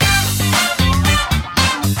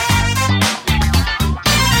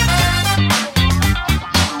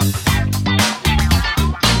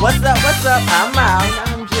up? I'm out.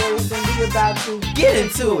 And I'm Jerry, and we're about to Get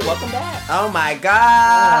into it. Welcome back. Oh my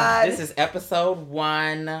God. This is episode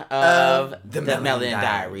 1 of the Melanin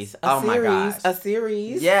Diaries. A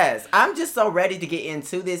series. Yes. I'm just so ready to get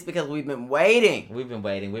into this because we've been waiting. We've been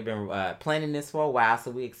planning this for a while,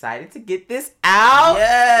 so we're excited to get this out.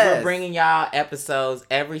 Yes. We're bringing y'all episodes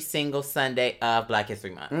every single Sunday of Black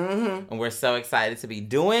History Month. Mm-hmm. And we're so excited to be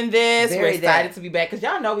doing this. We're excited to be back because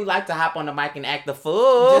y'all know we like to hop on the mic and act the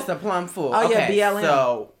fool. Just a plum fool. Oh, okay, yeah, BLM.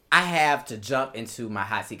 So I have to jump into my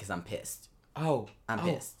hot seat because I'm pissed. I'm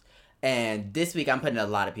pissed. And this week, I'm putting a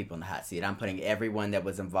lot of people in the hot seat. I'm putting everyone that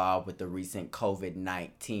was involved with the recent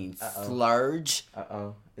COVID-19 splurge.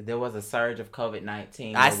 There was a surge of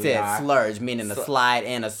COVID-19. I said splurge, meaning a slide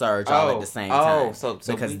and a surge all at the same time. So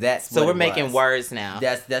we're making words now.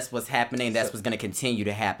 That's what's happening. That's what's going to continue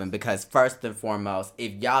to happen. Because first and foremost,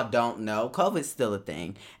 if y'all don't know, COVID's still a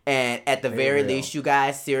thing. And at the very least, you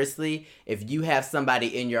guys, seriously, if you have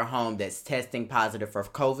somebody in your home that's testing positive for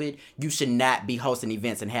COVID, you should not be hosting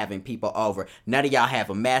events and having people over. None of y'all have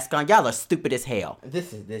a mask on. Y'all are stupid as hell.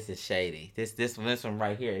 This is shady. This one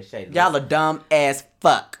right here is shady. Y'all are dumb as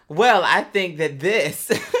fuck. Well, I think that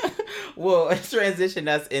this will transition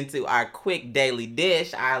us into our quick daily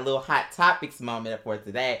dish, our little hot topics moment for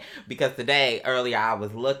today. Because today, earlier, I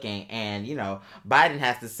was looking and, Biden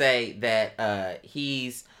has to say that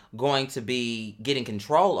he's going to be getting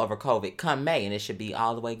control over COVID come May, and it should be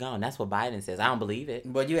all the way gone. That's what Biden says. I don't believe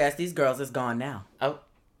it. But you ask these girls, it's gone now. Oh.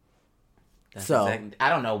 I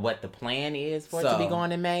don't know what the plan is for it to be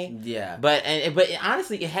going in May. Yeah, but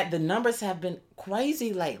honestly, the numbers have been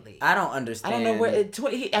crazy lately. I don't understand. I don't know where.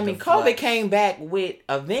 COVID came back with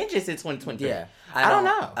a vengeance in 2020. Yeah, I don't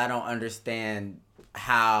know. I don't understand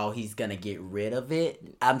how he's gonna get rid of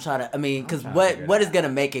it. Because what is gonna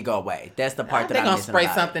make it go away? That's the part that I'm missing. They're gonna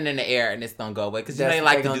spray something in the air and it's gonna go away because they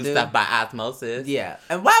like to do stuff by osmosis. Yeah,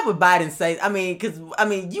 and why would Biden say?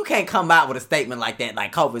 You can't come out with a statement like that,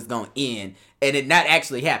 like COVID's gonna end and it not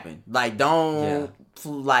actually happen.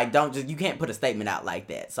 You can't put a statement out like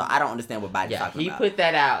that. So I don't understand what Biden's talking about. He put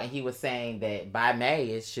that out and he was saying that by May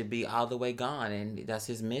it should be all the way gone, and that's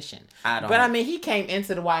his mission. He came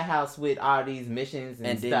into the White House with all these missions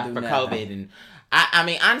and stuff for COVID, and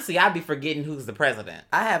honestly, I'd be forgetting who's the president.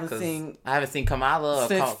 I haven't seen Kamala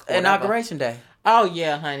since Inauguration Day. Oh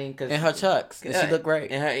yeah, honey, in her chucks, and she looked great.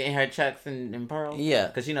 In her chucks and pearls. Yeah,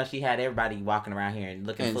 because she had everybody walking around here and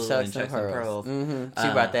looking full in chucks and pearls. Mm-hmm.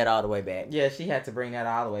 She brought that all the way back. Yeah, she had to bring that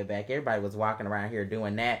all the way back. Everybody was walking around here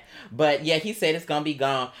doing that. But yeah, he said it's gonna be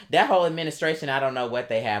gone. That whole administration, I don't know what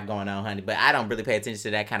they have going on, honey. But I don't really pay attention to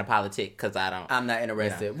that kind of politics because I'm not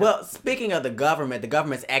interested. Well, speaking of the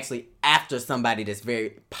government's actually after somebody that's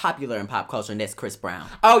very popular in pop culture, and that's Chris Brown.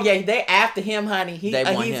 Oh yeah, they after him, honey. They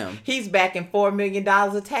want him. He's backing $4 million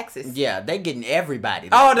of taxes. Yeah, they getting everybody.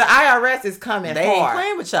 Oh, the IRS is coming. They ain't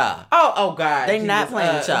playing with y'all. Oh God, they not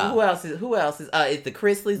playing with y'all. Who else is? It's the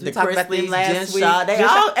Chrisleys. We talked about them last week.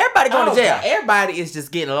 Everybody going to jail. Everybody is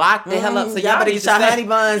just getting locked the hell up. So y'all better get your honey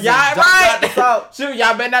buns. Y'all right. Shoot,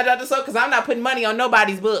 y'all better not drop the soap because I'm not putting money on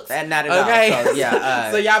nobody's books. And not at all. Okay. So, yeah.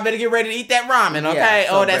 So y'all better get ready to eat that ramen. Okay.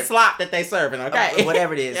 Or that slop that they serving. Okay.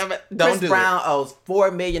 Whatever it is. Chris Brown owes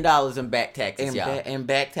 $4 million in back taxes, y'all. In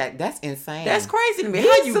back tax. That's insane. That's crazy to me.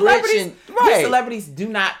 How you rich? These celebrities do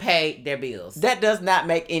not pay their bills. That does not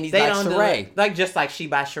make any sense. Just like she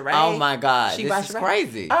by Sheree. Oh my God, this is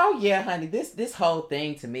crazy. Oh yeah, honey. This whole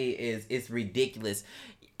thing to me is ridiculous.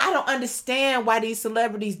 I don't understand why these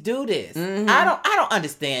celebrities do this. Mm-hmm. I don't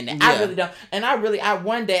understand that. Yeah. I really don't. And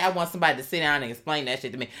one day I want somebody to sit down and explain that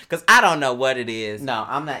shit to me because I don't know what it is. No,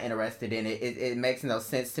 I'm not interested in it. It makes no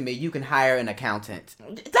sense to me. You can hire an accountant.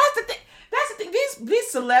 That's the thing.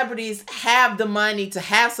 These celebrities have the money to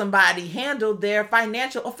have somebody handle their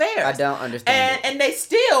financial affairs. I don't understand. And they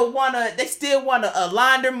still wanna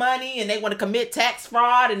launder money, and they want to commit tax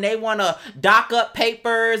fraud, and they want to dock up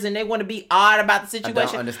papers, and they want to be odd about the situation.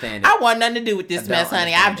 I don't understand it. I want nothing to do with this mess,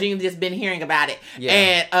 honey. I've just been hearing about it.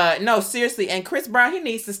 Yeah. And no, seriously. And Chris Brown, he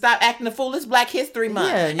needs to stop acting the fool. It's Black History Month.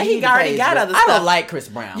 Yeah, and he already got other stuff. I don't like Chris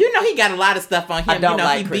Brown. He got a lot of stuff on him. I don't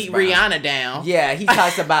like he Chris beat Brown. Rihanna down. Yeah, he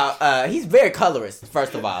talks about he's very colorist.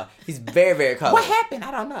 First of all, he's very, very colorist. What happened?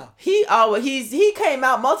 I don't know. He came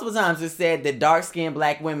out multiple times and said that dark-skinned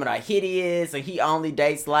black women are hideous and he only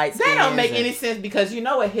dates light-skinned. That don't make any sense because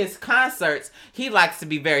at his concerts he likes to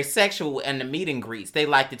be very sexual in the meet and greets. They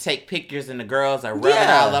like to take pictures and the girls are rubbing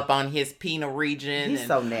all up on his penile region. He's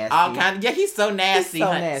so nasty. All kind of, he's so nasty.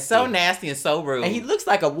 So nasty and so rude. And he looks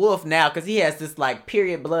like a wolf now because he has this like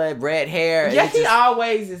period blood red hair. Yeah,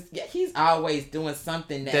 he's always doing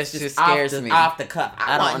something that just scares me. Off the cup.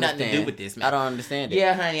 I want nothing to do with this, man. I don't understand it.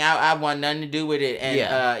 Yeah, honey, I want nothing to do with it.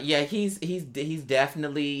 And he's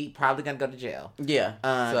definitely probably gonna go to jail. Yeah.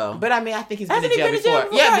 But I mean, I think he's been in jail before.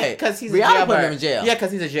 Yeah, because he's Rihanna a jailbird. put him in jail. Yeah,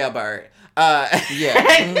 because he's a jailbird.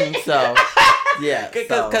 So. Yeah,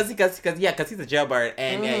 because he's a jailbird,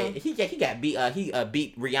 and he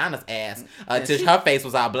beat Rihanna's ass until her face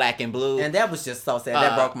was all black and blue, and that was just so sad.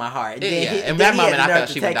 That broke my heart. And in that moment, I felt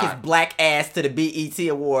she was take his black ass to the BET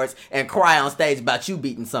Awards and cry on stage about you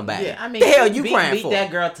beating somebody. Yeah, I mean, the hell you crying for? Beat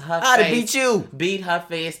that girl to her face. I'd have beat you. Beat her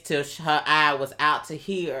face till her eye was out to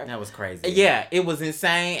here. That was crazy. Yeah, it was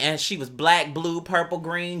insane, and she was black, blue, purple,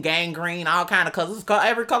 green, gangrene, all kind of colors,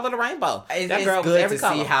 every color of the rainbow. That girl was every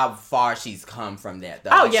color. See how far she's come from that,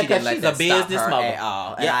 though. Oh yeah, because she's a business mogul at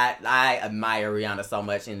all. And yeah. I admire Rihanna so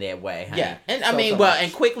much in that way. Honey. Yeah, and I mean,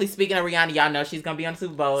 and quickly speaking of Rihanna, y'all know she's gonna be on the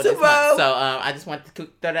Super Bowl. So I just want to throw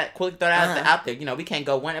that out there. You know, we can't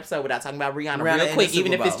go one episode without talking about Rihanna real quick,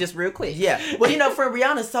 even if it's just real quick. Yeah. Well, you know, for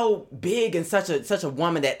Rihanna's so big and such a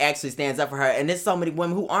woman that actually stands up for her, and there's so many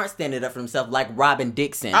women who aren't standing up for themselves, like Robin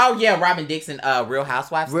Dixon. Oh yeah, Robin Dixon, Real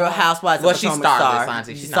Housewives. Real Housewives. Well, she's starless.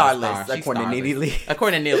 She's starless. According to Nene Leakes.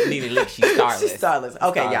 According to Nene Leakes, she's starless. She's starless.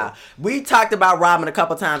 Okay, y'all. We talked about Robin a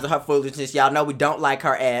couple times of her foolishness. Y'all know we don't like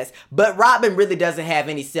her ass. But Robin really doesn't have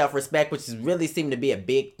any self-respect, which really seemed to be a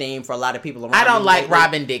big theme for a lot of people around. I don't like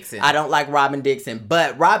Robin Dixon. I don't like Robin Dixon.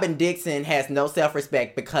 But Robin Dixon has no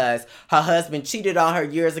self-respect because her husband cheated on her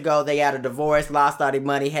years ago. They had a divorce, lost all their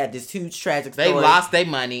money, had this huge tragic story. They lost their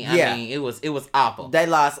money. I mean, it was awful. They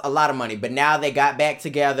lost a lot of money. But now they got back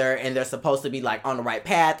together and they're supposed to be like on the right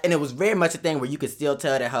path. And it was very much a thing where you could still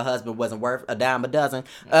tell that her husband wasn't worth a dime a dozen.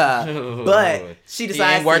 But she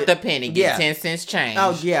decided ain't worth a penny. Get 10 cents change.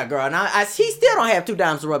 Oh yeah, girl. And he still don't have 2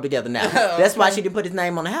 dimes to rub together now. That's why she didn't put his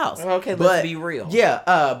name on the house. Okay, let's be real. Yeah.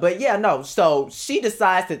 But yeah, no. So she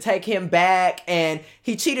decides to take him back, and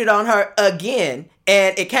he cheated on her again.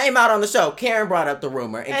 And it came out on the show. Karen brought up the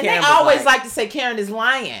rumor. And Karen they always like to say Karen is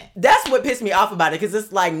lying. That's what pissed me off about it. Because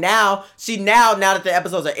it's like now that the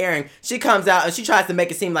episodes are airing, she comes out and she tries to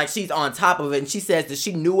make it seem like she's on top of it. And she says that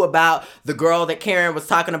she knew about the girl that Karen was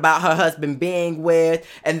talking about her husband being with.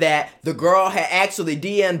 And that the girl had actually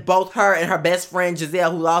DM'd both her and her best friend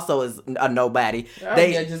Giselle, who also is a nobody.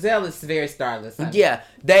 Giselle is very starless. Honey. Yeah.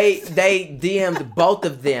 They DM'd both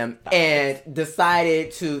of them and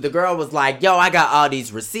decided the girl was like, yo, I got all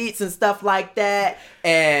these receipts and stuff like that.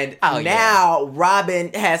 And now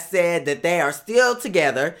Robin has said that they are still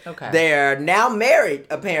together. Okay. They're now married,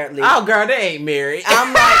 apparently. Oh, girl, they ain't married.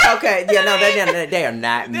 I'm like, okay. Yeah, no, they are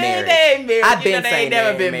not married. They ain't married. I've been saying they ain't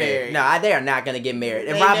never been married. No, they are not going to get married.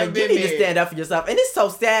 And Robin, you need to stand up for yourself. And it's so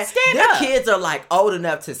sad. Their kids are like old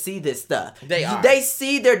enough to see this stuff. They are. They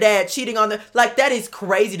see their dad cheating on them. Like, that is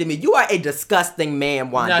crazy to me. You are a disgusting man,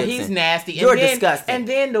 Juan Dixon. No, he's nasty. You're disgusting. And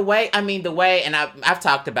then the way, and I've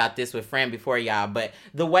talked about this with Fran before, y'all, but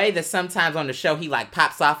the way that sometimes on the show he like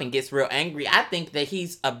pops off and gets real angry, I think that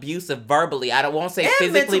he's abusive verbally. I won't say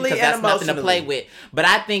physically because that's nothing to play with, but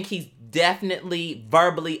I think he's definitely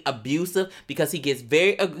verbally abusive because he gets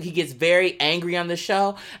very angry on the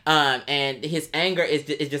show, and his anger is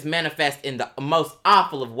just manifest in the most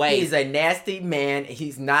awful of ways. He's a nasty man.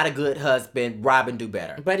 He's not a good husband. Robin, do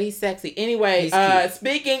better. But he's sexy. Anyway,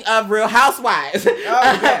 speaking of Real Housewives,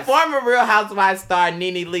 former Real Housewives star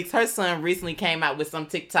Nene Leakes, her son recently came out with some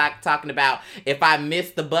TikTok talking about if I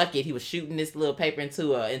missed the bucket, he was shooting this little paper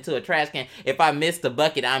into a trash can. If I missed the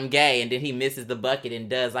bucket, I'm gay, and then he misses the bucket and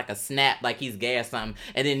does like a snap like he's gay or something.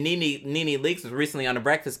 And then Nene Leakes was recently on the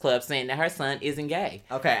Breakfast Club saying that her son isn't gay.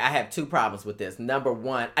 Okay, I have 2 problems with this. Number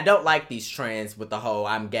 1, I don't like these trends with the whole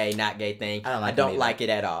I'm gay, not gay thing. I don't like it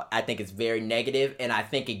at all. I think it's very negative, and I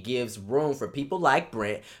think it gives room for people like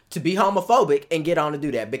Brent to be homophobic and get on to do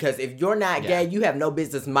that. Because if you're not gay, you have no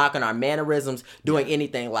business mocking our mannerisms, doing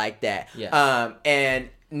anything like that. Yeah. And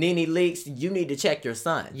Nene Leakes, you need to check your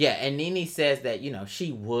son. Yeah, and Nene says that,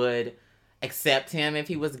 she would accept him if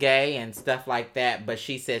he was gay and stuff like that, but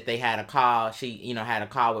she said they had a call. She, had a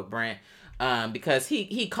call with Brent because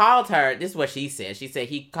he called her. This is what she said. She said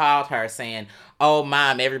he called her saying, "Oh,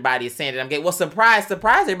 mom, everybody is saying that I'm gay." Well, surprise,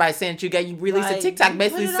 everybody's saying that you gay. You released a TikTok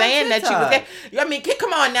basically saying that you was gay. I mean,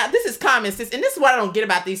 come on now. This is common sense. And this is what I don't get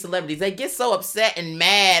about these celebrities. They get so upset and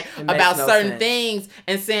mad about certain things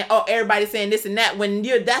and saying, "Oh, everybody's saying this and that," when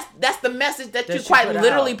that's the message that you quite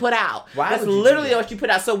literally put out. That's literally what you put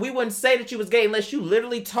out. So we wouldn't say that you was gay unless you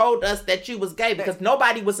literally told us that you was gay, because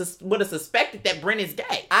nobody would have suspected that Brent is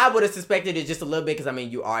gay. I would have suspected expected it just a little bit because I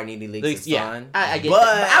mean you are Nene Leakes' son. I get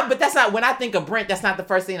that. But that's not when I think of Brent. That's not the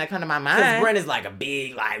first thing that comes to my mind. Because Brent is like a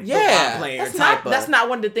big football player type. That's not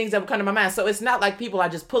one of the things that would come to my mind. So it's not like people are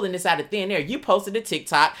just pulling this out of thin air. You posted a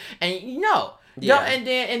TikTok and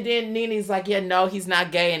and then Nene's like, yeah, no, he's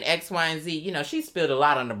not gay and X, Y, and Z. You know, she spilled a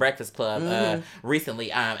lot on the Breakfast Club recently,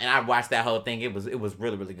 and I watched that whole thing. It was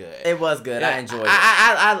really, really good. It was good. I enjoyed it.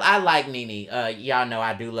 I like Nene. Y'all know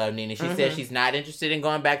I do love Nene. She said she's not interested in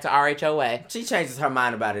going back to RHOA. She changes her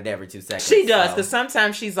mind about it every 2 seconds. She does, because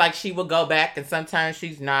sometimes she's like she will go back, and sometimes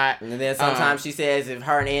she's not. And then sometimes she says if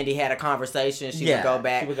her and Andy had a conversation, she would go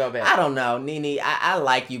back. She would go back. I don't know, Nene. I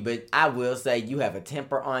like you, but I will say you have a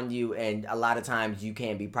temper on you, and a lot of times you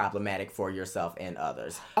can be problematic for yourself and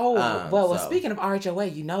others. Well, speaking of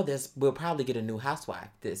RHOA, you know we'll probably get a new housewife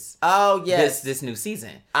this new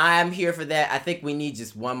season. I'm here for that. I think we need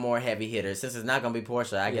just one more heavy hitter. Since it's not going to be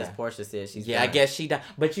Portia, I guess Portia says she's done. I guess she does.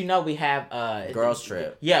 But we have Girls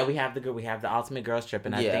Trip. Yeah, we have the Ultimate Girls Trip,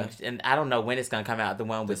 and I think, and I don't know when it's going to come out. The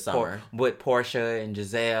one with with Portia and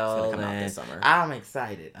Giselle. It's going to come out this summer. I'm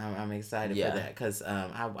excited. I'm excited for that because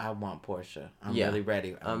I want Portia. I'm really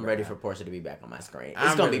ready. I'm ready for Portia to be back on my screen.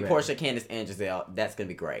 It's going to be Portia, Candace, and Giselle. That's going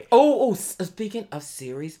to be great. Speaking of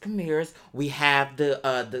series premieres, we have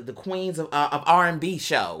the Queens of R&B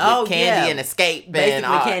show with Candy and Escape. Basically,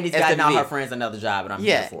 and Candy's gotten all her friends another job, and I'm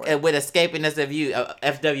here for it. With Escape and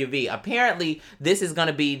FWV. Apparently, this is going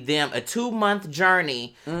to be them a 2-month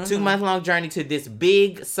journey, 2-month-long journey to this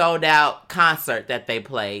big sold-out concert that they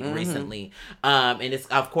played recently. And it's,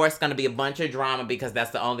 of course, going to be a bunch of drama because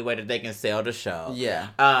that's the only way that they can sell the show. Yeah.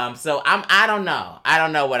 So I don't know. I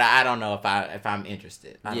don't know if I'm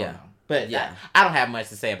interested. I don't know. But I don't have much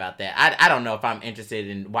to say about that. I don't know if I'm interested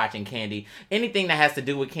in watching Candy. Anything that has to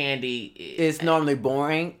do with Candy is normally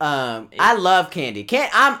boring. I love Candy.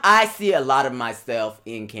 I see a lot of myself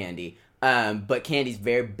in Candy. But Candy's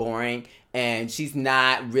very boring. And she's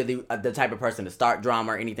not really the type of person to start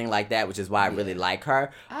drama or anything like that, which is why I really like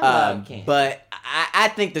her. I love Candy. But I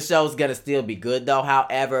think the show's going to still be good, though,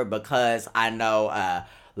 however, because I know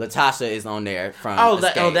Latasha is on there from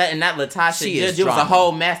Escape. That Latasha. It was a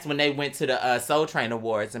whole mess when they went to the Soul Train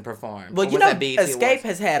Awards and performed. Well, Escape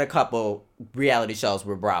has had a couple reality shows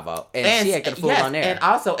with Bravo, and she ain't gonna fool on there. And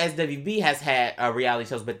also SWB has had reality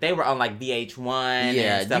shows, but they were on like VH1.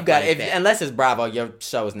 Yeah, and stuff unless it's Bravo, your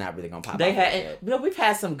show is not really gonna pop. We've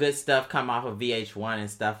had some good stuff come off of VH1 and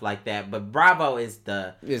stuff like that, but Bravo is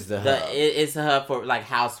the hub. It's a hub for like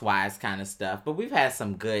Housewives kind of stuff. But we've had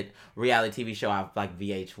some good reality TV show off like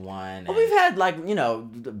VH1. Well, we've had like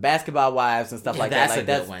Basketball Wives and stuff like that.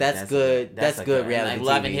 Like that's good. That's good reality. Like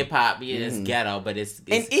Love and Hip Hop. Yeah, it's ghetto, but it's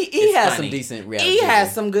and he has some decent reality. He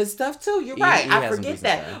has some good stuff too. You're right. I forget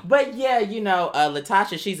that. Stuff. But yeah,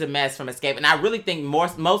 Latasha, she's a mess from Escape, and I really think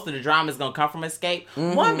most of the drama is gonna come from Escape.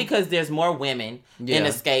 One, because there's more women in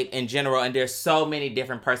Escape in general, and there's so many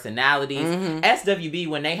different personalities. SWV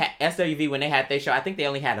when they had their show, I think they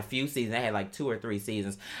only had a few seasons. They had like 2 or 3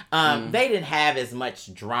 seasons. They didn't have as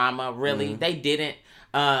much drama. Really, they didn't.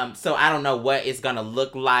 So I don't know what it's gonna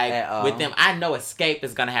look like with them. I know Escape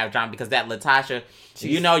is gonna have drama because that Latasha,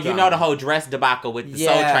 you know the whole dress debacle with the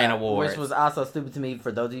Soul Train Awards, which was also stupid to me.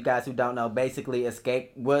 For those of you guys who don't know, basically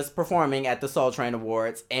Escape was performing at the Soul Train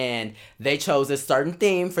Awards, and they chose a certain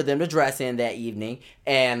theme for them to dress in that evening.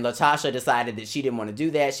 And Latasha decided that she didn't want to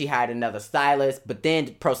do that. She hired another stylist, but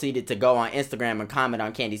then proceeded to go on Instagram and comment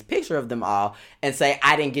on Candy's picture of them all and say,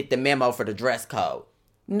 "I didn't get the memo for the dress code."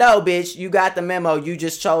 No, bitch, you got the memo. You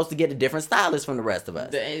just chose to get a different stylist from the rest of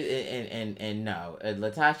us. And no,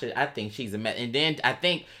 Latasha, I think she's a mess. And then I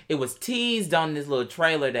think it was teased on this little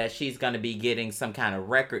trailer that she's going to be getting some kind of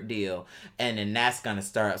record deal, and then that's going to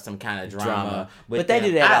stir up some kind of drama. But they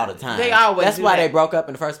do that all the time. They always. That's why they broke up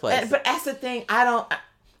in the first place. But that's the thing.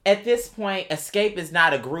 At this point, Escape is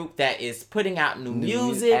not a group that is putting out new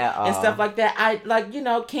music and stuff like that.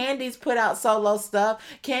 Candy's put out solo stuff.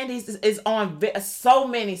 Candy's is on so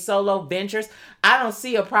many solo ventures. I don't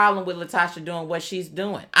see a problem with Latasha doing what she's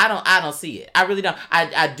doing. I don't see it. I really don't.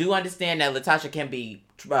 I do understand that Latasha can be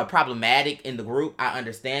problematic in the group. I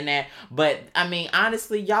understand that, but I mean,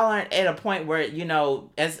 honestly, y'all aren't at a point where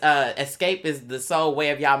Escape is the sole way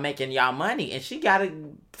of y'all making y'all money, and she gotta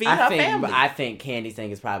feed her family. I think Candy's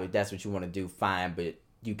thing is probably that's what you want to do, fine, but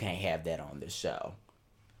you can't have that on this show.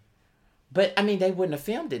 But I mean, they wouldn't have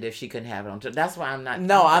filmed it if she couldn't have it on. That's why I'm not.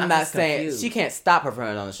 No, I'm not saying confused. She can't stop her from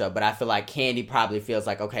it on the show. But I feel like Candy probably feels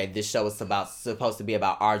like, okay, this show is supposed to be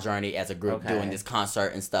about our journey as a group doing this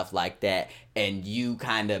concert and stuff like that. and you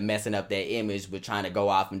kind of messing up that image with trying to go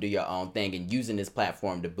off and do your own thing and using this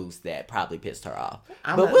platform to boost that probably pissed her off.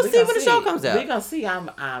 But we'll see when the show comes out. We're gonna see.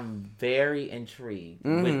 I'm very intrigued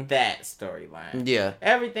with that storyline. Yeah.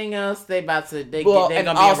 Everything else they're gonna be in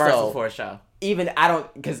rehearsal for a show. Even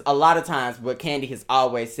because a lot of times what Candy has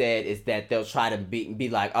always said is that they'll try to be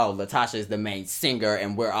like, oh, Latasha is the main singer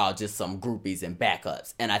and we're all just some groupies and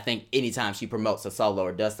backups. And I think anytime she promotes a solo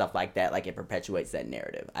or does stuff like that, like it perpetuates that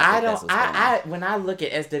narrative. When I look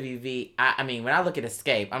at SWV, when I look at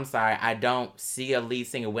Escape, I'm sorry, I don't see a lead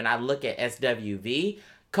singer. When I look at SWV,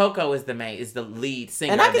 Coco is the lead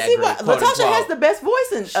singer. And I can see why Latasha has the best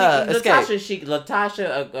voice in Escape.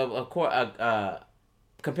 Latasha,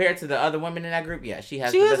 compared to the other women in that group, yeah, she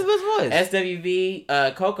has the best voice.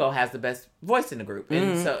 SWV, Coco has the best voice in the group,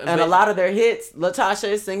 and a lot of their hits, Latasha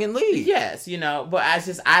is singing lead. Yes,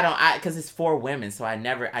 but because it's 4 women, so I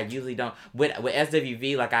usually don't with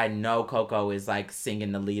SWV. Like I know Coco is like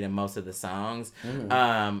singing the lead in most of the songs,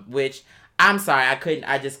 which. I'm sorry,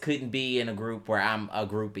 I just couldn't be in a group where I'm a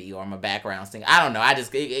groupie or I'm a background singer. I don't know.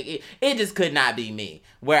 It just could not be me.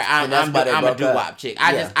 Where I'm a doo-wop chick.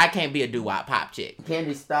 I can't be a doo-wop pop chick.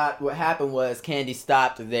 Candy stopped. What happened was Candy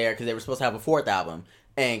stopped there because they were supposed to have a 4th album.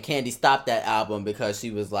 And Candy stopped that album because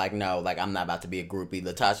she was like, no, like, I'm not about to be a groupie.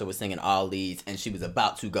 Latasha was singing all leads, and she was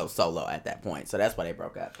about to go solo at that point. So that's why they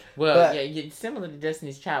broke up. Well, yeah, similar to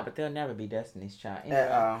Destiny's Child, but they'll never be Destiny's Child.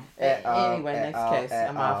 Anyway, next case.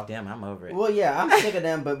 I'm off them. I'm over it. Well, yeah, I'm sick of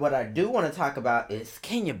them, but what I do want to talk about is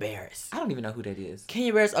Kenya Barris. I don't even know who that is.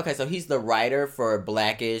 Kenya Barris, okay, so he's the writer for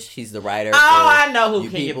Blackish. He's the writer I know who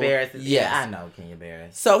Kenya Barris is. Yes. Yeah, I know Kenya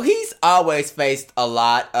Barris. So he's always faced a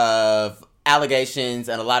lot of allegations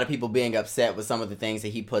and a lot of people being upset with some of the things that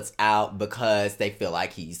he puts out because they feel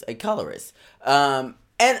like he's a colorist. And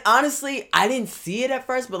honestly, I didn't see it at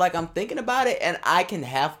first, but like I'm thinking about it and I can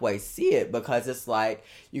halfway see it because it's like,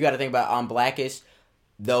 you got to think about on Blackish,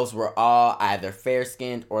 those were all either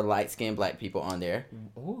fair-skinned or light-skinned black people on there.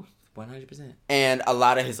 Ooh. 100%. And a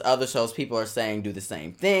lot of his other shows, people are saying do the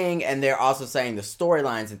same thing. And they're also saying the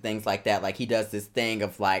storylines and things like that. Like, he does this thing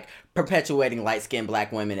of, like, perpetuating light-skinned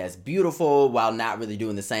black women as beautiful while not really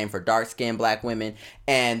doing the same for dark-skinned black women.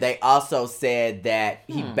 And they also said that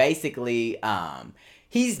he basically,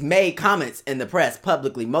 he's made comments in the press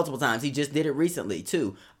publicly multiple times. He just did it recently,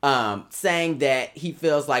 too. Saying that he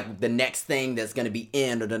feels like the next thing that's going to be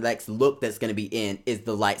in or the next look that's going to be in is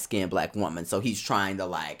the light-skinned black woman. So he's trying to,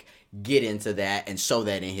 like, get into that and show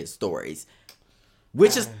that in his stories,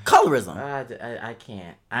 which is colorism. I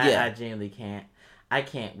can't. I genuinely can't. I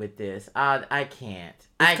can't with this. I can't.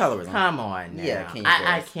 It's colorism. Come on now. Yeah,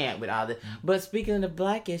 I can't with all this. But speaking of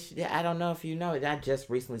Blackish, I don't know if you know it. I just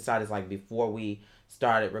recently started, like, before we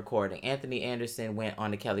started recording. Anthony Anderson went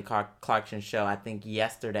on the Kelly Clarkson show, I think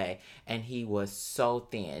yesterday, and he was so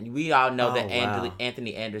thin. We all know that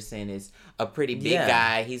Anthony Anderson is a pretty big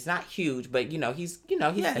guy. He's not huge, but he's a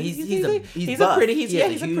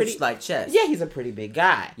pretty like chest. Yeah, he's a pretty big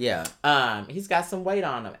guy. Yeah. He's got some weight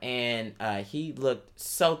on him, and he looked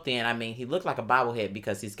so thin. I mean, he looked like a bobblehead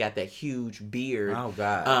because he's got that huge beard. Oh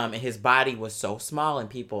God. And his body was so small, and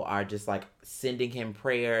people are just like sending him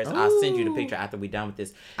prayers. Ooh. I'll send you the picture after we're done with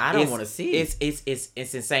this. I don't want to see it. It's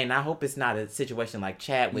insane. I hope it's not a situation like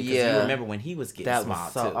Chadwick, because you remember when he was getting small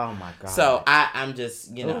too. Oh my God. So I'm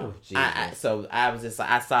just so I was just like,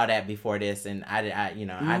 I saw that before this, and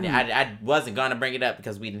I wasn't gonna bring it up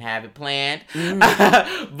because we didn't have it planned.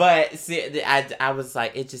 But see, I was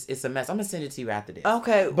like, it's a mess. I'm gonna send it to you after this.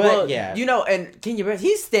 Okay, but and Kenya Barris,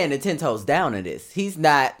 he's standing 10 toes down in this. He's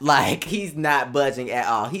not budging at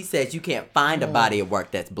all. He says you can't find a body of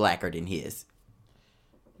work that's blacker than his.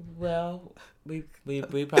 Well, we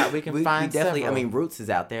probably can find definitely. several. I mean, Roots is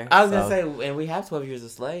out there. I was gonna say, and we have 12 Years a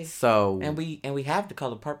Slave. So and we have the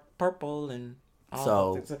color purple and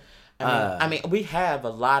all. So I mean, we have a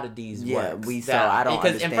lot of these works. I don't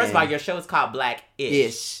understand. And first of all, your show is called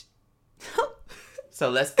Black-ish. So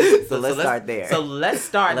let's start there. So let's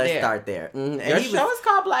start there. Mm-hmm. Your show is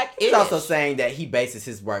called Black-ish. He's also saying that he bases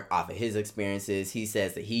his work off of his experiences. He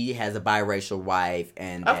says that he has a biracial wife,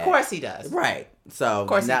 and of course he does. Right. So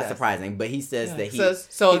not surprising, but he says that he.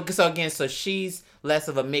 So she's less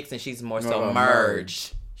of a mix, and she's more so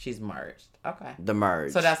merged. She's merged. Okay. The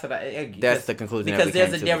merge. So that's that's the conclusion. Because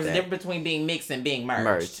there's a difference between being mixed and being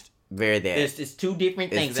merged. Very there. It's two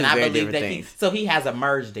different things, and I believe that he has a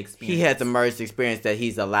merged experience. He has a merged experience that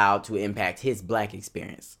he's allowed to impact his black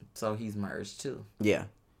experience. So he's merged too. Yeah.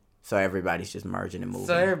 So everybody's just merging and moving.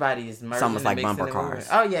 So everybody's merging. It's almost like bumper cars.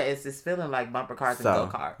 Oh yeah, it's feeling like bumper cars and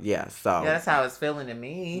go-karts. Yeah, that's how it's feeling to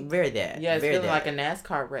me. Very that. Yeah, it's very feeling that. like a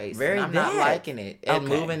NASCAR race. Very and I'm not liking it. And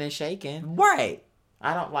moving and shaking. Right.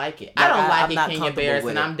 I don't like it. I don't like it, Kenya Barris,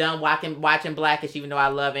 and I'm done watching Blackish, even though I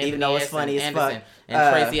love Anthony even though it's funny as Anderson fuck.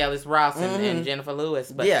 And Tracy Ellis Ross and Jennifer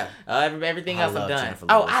Lewis. But everything else I'm done.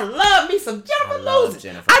 I love me some Jennifer Lewis.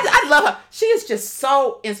 I love her. She is just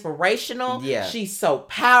so inspirational. Yeah. She's so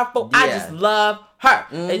powerful. Yeah. I just love her.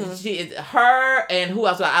 She is her, and who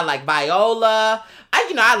else? I like Viola.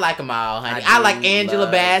 I like them all, honey. I like Angela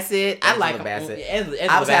Bassett. I like Bassett.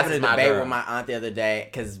 I was having a debate with my aunt the other day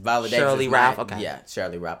because Viola Davis. Shirley Ralph. Okay. Yeah,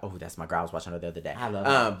 Shirley Ralph. Oh, that's my girl. I was watching her the other day. I love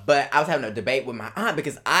her. But I was having a debate with my aunt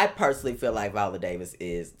because I personally feel like Viola Davis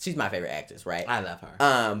she's my favorite actress, right? I love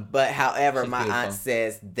her. But however, my beautiful. aunt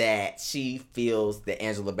says that she feels that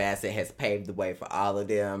Angela Bassett has paved the way for all of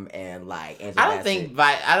them, and like Angela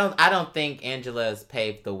I don't think Angela's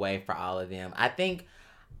paved the way for all of them. I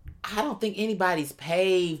don't think anybody's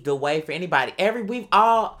paved the way for anybody.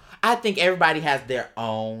 I think everybody has their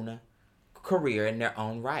own career in their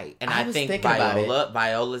own right. And I think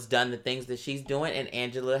Viola's done the things that she's doing, and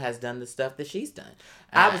Angela has done the stuff that she's done.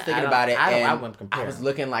 I was thinking about it, I wouldn't compare. I was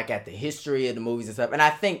looking like at the history of the movies and stuff, and I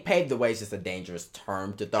think paved the way is just a dangerous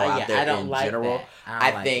term to throw out there in general.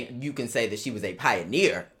 I think you can say that she was a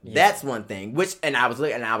pioneer. Yeah. That's one thing. And I was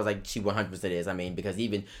looking, and I was like, she 100% is. I mean, because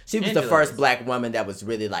even she was the first black woman that was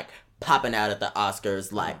really like popping out at the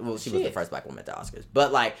Oscars. Like, well, she was the first black woman at the Oscars,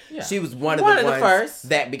 but like, she was one of the ones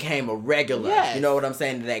that became a regular. Yes. You know what I'm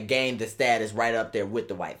saying? That gained the status right up there with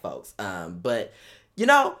the white folks. But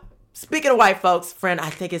speaking of white folks, friend, I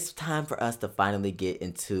think it's time for us to finally get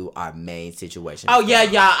into our main situation. Oh yeah,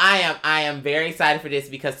 y'all! I am very excited for this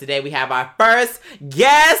because today we have our first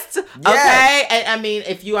guest. Yes. Okay, and I mean,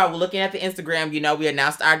 if you are looking at the Instagram, we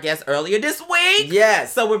announced our guest earlier this week.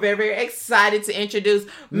 Yes. So we're very, very excited to introduce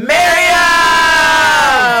Miriam.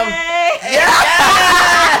 Hey.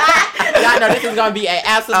 Y'all know this is gonna be an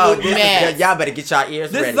absolute mess. Y'all better get y'all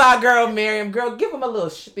ears ready. This is our girl Miriam. Girl, give them a little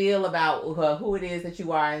spiel about who it is that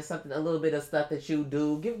you are and a little bit of stuff that you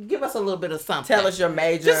do. Give us a little bit of something. Tell us your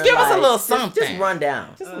major. Just give us a little something. Just run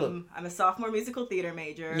down. I'm a sophomore musical theater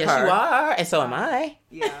major. Yes, you are, and so am I.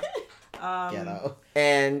 Yeah.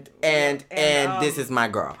 And this is my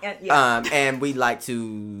girl. And we like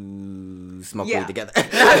to smoke weed together.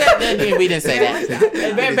 We didn't say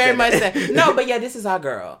that. Very much say. No, but this is our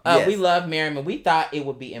girl. Yes. We love Miriam, and we thought it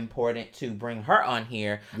would be important to bring her on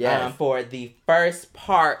here for the first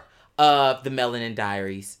part of the Melanin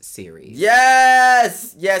Diaries series.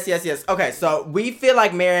 Yes. Okay, so we feel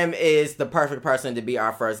like Miriam is the perfect person to be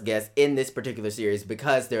our first guest in this particular series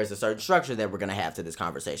because there's a certain structure that we're going to have to this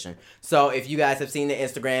conversation. So if you guys have seen the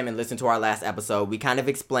Instagram and listened to our last episode, we kind of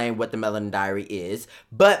explained what the Melanin Diary is.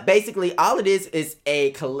 But basically, all it is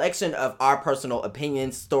a collection of our personal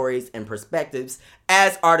opinions, stories, and perspectives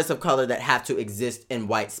as artists of color that have to exist in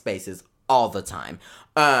white spaces all the time.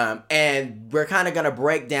 And we're kind of going to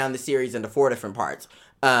break down the series into 4 different parts.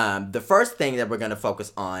 The first thing that we're going to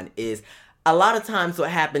focus on is a lot of times what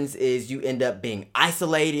happens is you end up being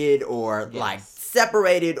isolated or like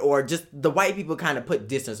separated, or just the white people kind of put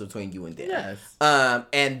distance between you and them. Yes.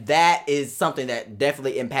 And that is something that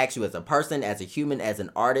definitely impacts you as a person, as a human, as an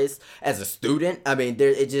artist, as a student. I mean,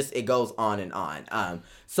 it goes on and on.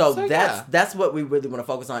 So that's what we really want to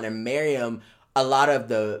focus on. And Miriam, a lot of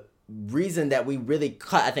the reason that we really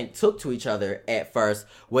took to each other at first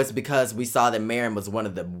was because we saw that Miriam was one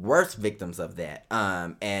of the worst victims of that.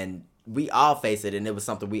 And we all face it, and it was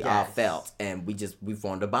something we all felt, and we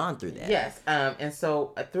formed a bond through that. Yes. And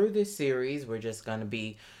so through this series, we're just going to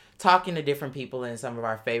be talking to different people and some of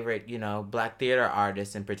our favorite, Black theater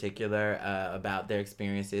artists in particular, about their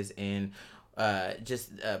experiences in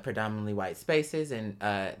predominantly white spaces, and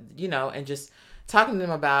and just talking to them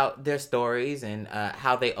about their stories and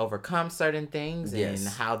how they overcome certain things and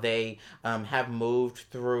how they have moved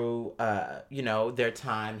through, their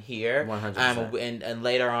time here. 100%. And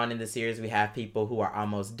later on in the series, we have people who are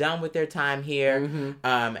almost done with their time here. Mm-hmm.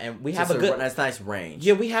 And we have that's nice range.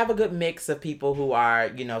 Yeah, we have a good mix of people who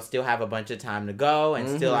are, still have a bunch of time to go and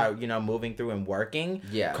still are, moving through and working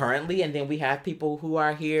currently. And then we have people who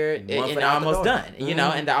are here and they're almost done,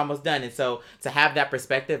 and they're almost done. And so to have that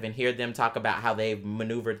perspective and hear them talk about how they've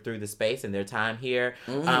maneuvered through the space and their time here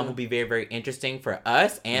will be very, very interesting for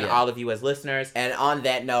us and all of you as listeners. And on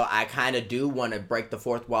that note, I kind of do want to break the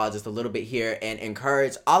fourth wall just a little bit here and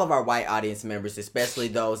encourage all of our white audience members, especially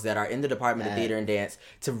those that are in the Department of Theater and Dance,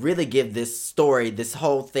 to really give this story, this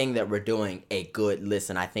whole thing that we're doing, a good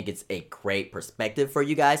listen. I think it's a great perspective for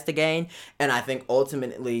you guys to gain. And I think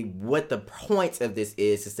ultimately what the point of this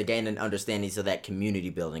is to gain an understanding so that community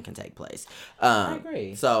building can take place. I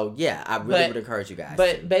agree. So, yeah, I really would encourage you guys.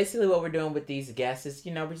 But basically what we're doing with these guests is,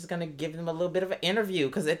 we're just going to give them a little bit of an interview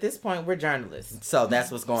because at this point we're journalists. So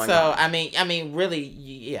that's what's going on. So, I mean,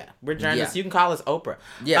 really, we're journalists. Yeah. You can call us Oprah.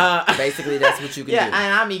 Yeah, basically that's what you can do. And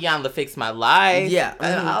I'm Egon to fix my life. Yeah.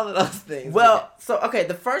 And all of those things. Well, so, okay,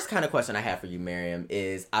 the first kind of question I have for you, Miriam,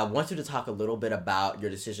 is I want you to talk a little bit about your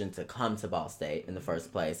decision to come to Ball State in the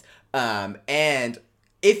first place. And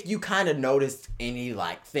if you kind of noticed any,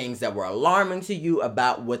 things that were alarming to you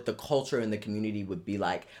about what the culture in the community would be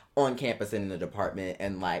like on campus and in the department,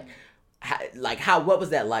 and, what was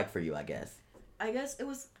that like for you, I guess? I guess it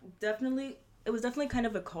was definitely kind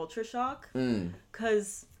of a culture shock,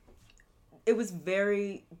 because it was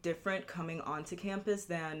very different coming onto campus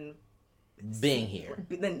than being here.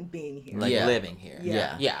 Living here.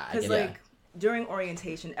 Yeah. Because, during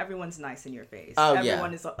orientation, everyone's nice in your face. Oh,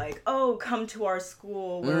 Everyone is like, oh, come to our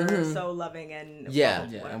school. We're so loving and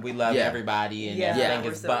and we love everybody, and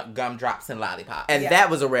everything is gumdrops and lollipops. And that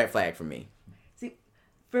was a red flag for me. See,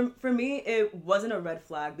 for me, it wasn't a red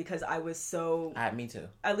flag because I was so... me too.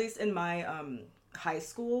 At least in my high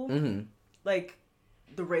school,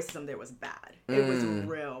 the racism there was bad. It was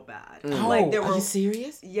real bad. Oh, there were, are you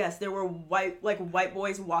serious? Yes, there were white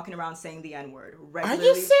boys walking around saying the N-word regularly. Are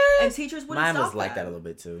you serious? And teachers wouldn't stop. Mine was like that a little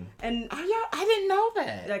bit too. And I didn't know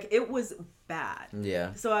that. It was bad.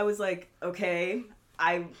 Yeah. So I was like, okay,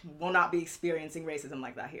 I will not be experiencing racism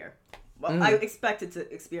like that here. Well, I expected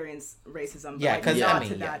to experience racism, but not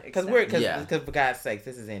to that extent. Because for God's sakes,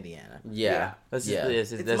 this is Indiana. Yeah. It's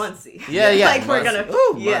Muncie. Yeah. We're gonna.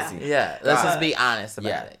 Muncie. Yeah. Let's just be honest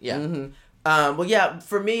about it. Yeah. Mm-hmm.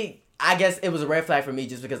 For me, I guess it was a red flag for me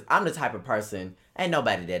just because I'm the type of person, ain't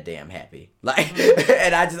nobody that damn happy.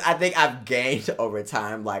 And I think I've gained over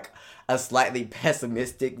time, a slightly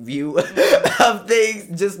pessimistic view of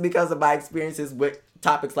things just because of my experiences with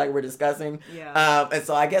topics like we're discussing. Yeah. And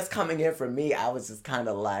so I guess coming in for me, I was just kind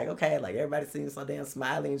of okay, everybody seems so damn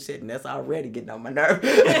smiley and shit, and that's already getting on my nerve.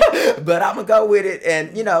 But I'm gonna go with it,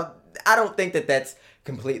 and I don't think that that's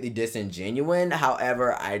completely disingenuous.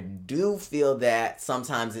 However, I do feel that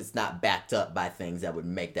sometimes it's not backed up by things that would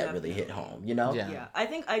make that really hit home, Yeah. I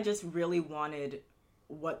think I just really wanted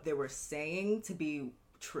what they were saying to be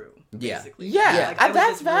true, basically. Yeah.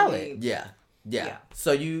 That's valid. Yeah.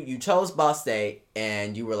 So you chose Ball State,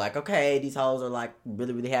 and you were like, okay, these hoes are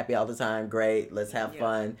really, really happy all the time. Great, let's have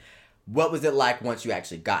fun. What was it like once you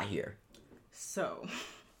actually got here? So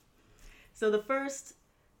the first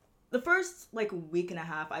week and a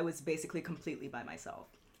half, I was basically completely by myself.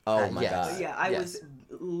 Oh my God. Yeah, I was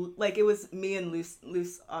it was me and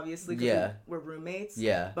Luce obviously, because we're roommates.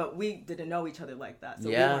 Yeah. But we didn't know each other like that, so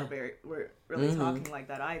we weren't really talking like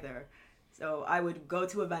that either. So I would go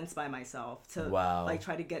to events by myself to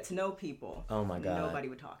try to get to know people. Oh my God. Nobody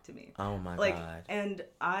would talk to me. Oh my God. And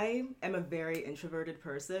I am a very introverted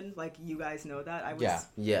person. You guys know that. I was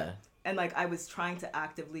And I was trying to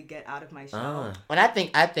actively get out of my shell. And I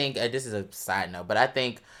think this is a side note, but I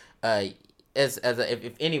think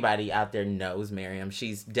if anybody out there knows Miriam,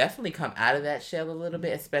 she's definitely come out of that shell a little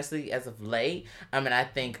bit, especially as of late. I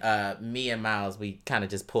think me and Miles, we kind of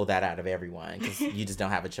just pull that out of everyone because you just don't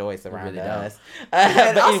have a choice around us.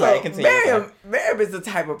 And also, anyway, Miriam is the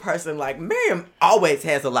type of person, Miriam always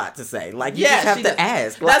has a lot to say. You just have to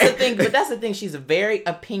ask. That's the thing, but that's the thing, she's very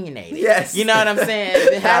opinionated. Yes. You know what I'm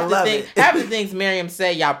saying? Half the things Miriam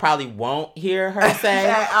say, y'all probably won't hear her say.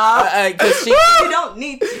 Because you don't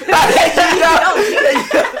need to.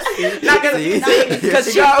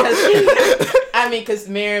 Because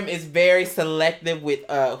Miriam is very selective with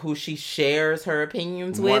who she shares her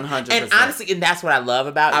opinions with. 100%. And honestly, and that's what I love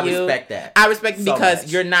about you. I respect that. I respect it so because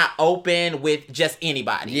much. You're not open with just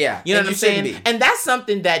anybody. Yeah. You know what I'm saying? And that's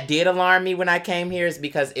something that did alarm me when I came here, is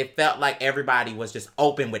because it felt like everybody was just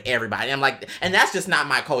open with everybody. I'm and that's just not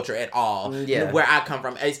my culture at all. Yeah. Where I come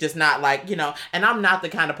from. It's just not and I'm not the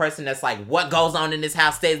kind of person that's what goes on in this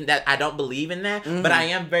house stays, that I don't believe in that. But I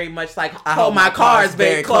am very much hold my cards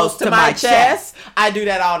very close to my chest. Yes, I do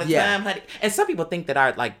that all the time, honey. And some people think that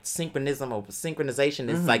our like synchronization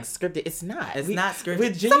is like scripted. It's not. It's not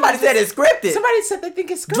scripted. Somebody said it's scripted. Somebody said they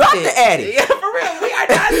think it's scripted. Drop the Addy. Yeah, for real. We are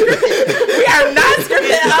not scripted. We are not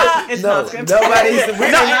scripted. It's not scripted. Nobody's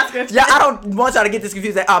not scripted. Yeah, I don't want y'all to get this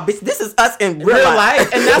confused. Like, bitch, this is us in real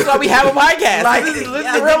life. And that's why we have a podcast. Like, this is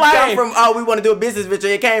it real life. Come from, we want to do a business venture.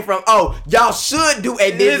 It came from, y'all should do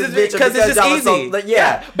a business venture because it's just easy.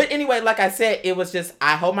 Yeah. But anyway, like I said, it was just,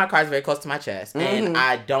 I hold my cards very close to my chest, and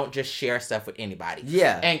I don't just share stuff with anybody.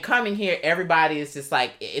 Yeah. And coming here, everybody is just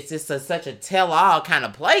like, it's just such a tell-all kind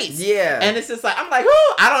of place. Yeah. And it's just like, I'm like,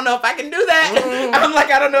 I don't know if I can do that. I'm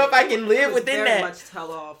like, I don't know if I can live within that. Very much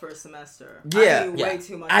tell-all first semester. Yeah. I knew way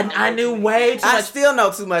too much. I knew way too much. I still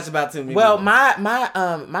know too much about too many Well, people.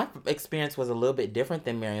 my experience was a little bit different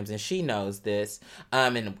than Miriam's, and she knows this.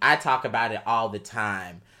 And I talk about it all the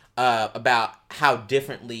time, about how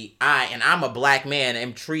differently I'm a black man,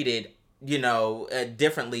 am treated,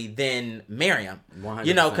 differently than Miriam. 100%.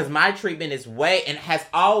 Because my treatment is and has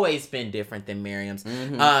always been different than Miriam's.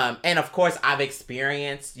 And of course, I've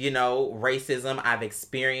experienced, racism. I've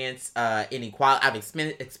experienced inequality. I've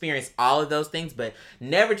experienced all of those things, but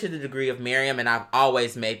never to the degree of Miriam. And I've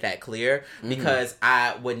always made that clear because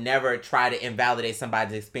I would never try to invalidate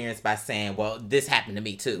somebody's experience by saying, well, this happened to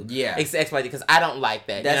me too. Yeah. Because I don't like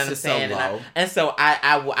that. That's you know what just I'm saying? so low. And so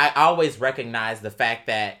I always recognize the fact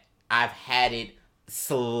that I've had it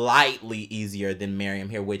slightly easier than Miriam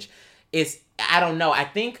here, which is, I don't know. I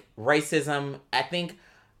think racism,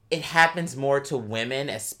 it happens more to women,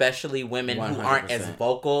 especially women 100%. Who aren't as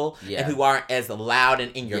vocal and who aren't as loud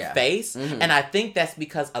and in your face. And I think that's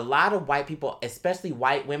because a lot of white people, especially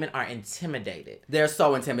white women, are intimidated. They're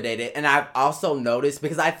so intimidated. And I've also noticed,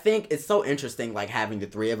 because I think it's so interesting, like, having the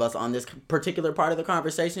three of us on this particular part of the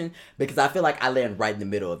conversation, because I feel like I land right in the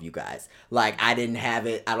middle of you guys. Like, I didn't have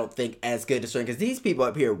it, I don't think, as good a strength, because these people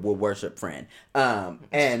up here will worship Fran.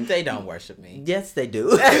 And they don't worship me. Yes, they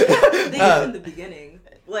do. They did in the beginning.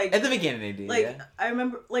 Like, at the beginning they did. Like, I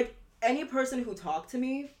remember, like, any person who talked to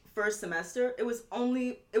me first semester, it was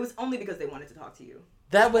only because they wanted to talk to you.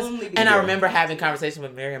 That was, and I remember having conversation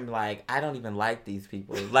with Miriam, like, I don't even like these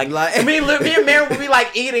people. Like me and Miriam would be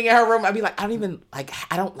like eating in her room. I'd be like, I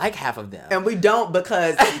don't like half of them. And we don't,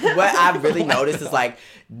 because what I've really noticed is, like,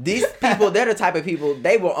 these people, they're the type of people,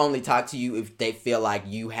 they will only talk to you if they feel like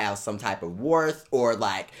you have some type of worth, or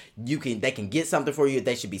like they can get something for you,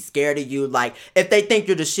 they should be scared of you. Like, if they think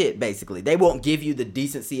you're the shit, basically. They won't give you the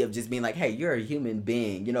decency of just being like, hey, you're a human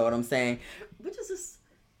being. You know what I'm saying? Which is just,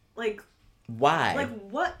 like... Why? Like,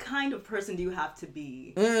 what kind of person do you have to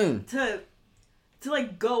be to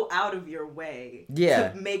like go out of your way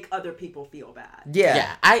to make other people feel bad?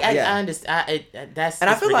 Yeah, I understand. That's, and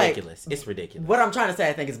I feel ridiculous. Like, it's ridiculous. What I'm trying to say,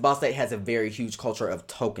 I think, is Ball State has a very huge culture of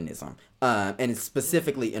tokenism, and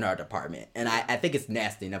specifically in our department. And I think it's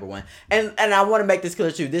nasty, number one. And I want to make this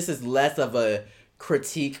clear too. This is less of a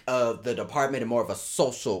critique of the department and more of a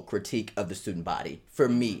social critique of the student body, for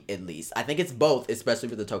me at least. I think it's both, especially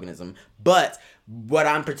with the tokenism, but what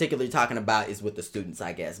I'm particularly talking about is with the students,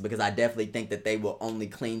 I guess, because I definitely think that they will only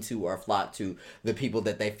cling to or flock to the people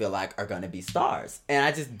that they feel like are going to be stars. And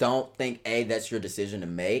I just don't think, that's your decision to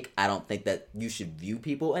make. I don't think that you should view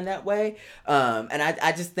people in that way. And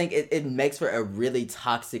I just think it makes for a really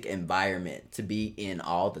toxic environment to be in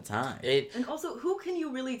all the time. And also, who can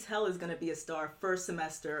you really tell is going to be a star first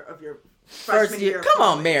semester of your freshman year? Come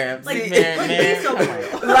on, Miriam. Like, Miriam. So like,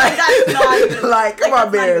 that's not even, like, come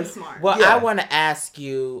on, Miriam. Well, I want to ask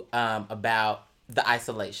you about the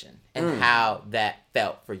isolation and how that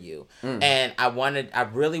felt for you. And I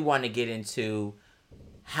really want to get into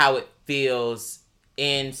how it feels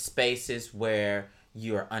in spaces where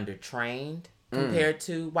you're undertrained compared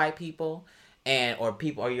to white people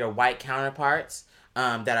or your white counterparts.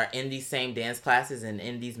 That are in these same dance classes and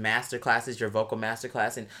in these master classes, your vocal master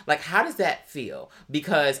class. And, like, how does that feel?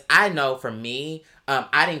 Because I know for me,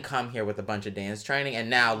 I didn't come here with a bunch of dance training. And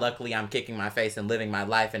now, luckily, I'm kicking my face and living my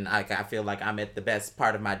life. And I feel like I'm at the best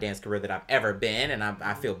part of my dance career that I've ever been. And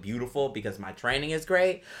I feel beautiful because my training is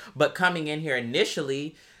great. But coming in here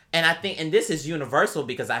initially, and I think, and this is universal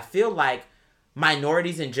because I feel like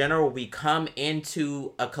minorities in general, we come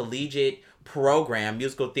into a collegiate program,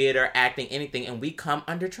 musical theater, acting, anything, and we come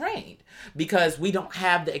undertrained because we don't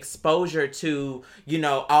have the exposure to,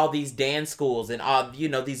 all these dance schools and all,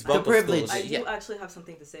 these vocal schools. I do actually have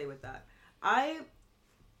something to say with that. I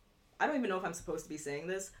don't even know if I'm supposed to be saying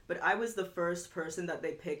this, but I was the first person that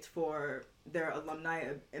they picked for their alumni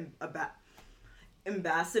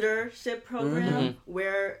ambassadorship program,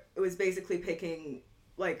 where it was basically picking,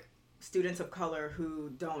 like, students of color who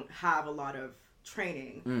don't have a lot of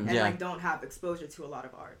training and like don't have exposure to a lot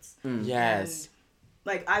of arts. Yes. And,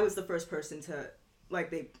 like I was the first person to like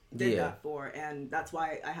they did that for, and that's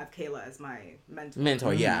why I have Kayla as my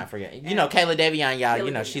mentor. I forget. You know, Kayla Davion, y'all.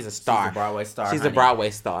 You know, she's a star. She's a Broadway star. She's a Broadway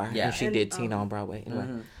star. Yeah, she did Tina on Broadway.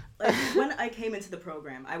 Anyway. Like when I came into the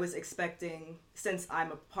program, I was expecting, since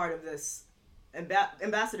I'm a part of this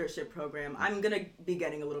ambassadorship program, I'm gonna be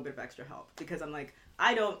getting a little bit of extra help because I'm like,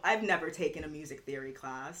 I've never taken a music theory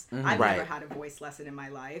class. I've never had a voice lesson in my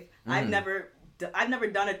life. I've never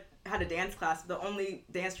had a dance class. The only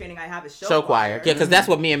dance training I have is show choir. Yeah, because that's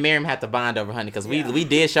what me and Miriam had to bond over, honey. Because we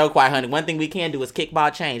did show choir, honey. One thing we can do is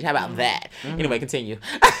kickball change. How about that? Anyway, continue.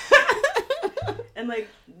 And like,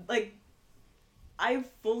 I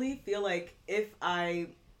fully feel like if I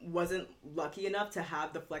wasn't lucky enough to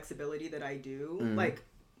have the flexibility that I do, like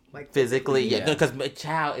physically, because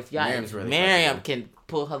child, if y'all, really Miriam can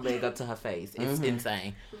pull her leg up to her face, it's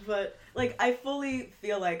insane. But like, I fully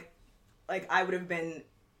feel like I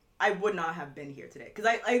would not have been here today because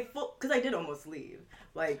I did almost leave.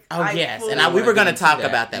 Like, we were gonna talk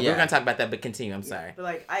about that. We were gonna talk about that, but continue. I'm sorry. But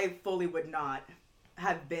like, I fully would not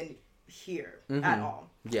have been here at all.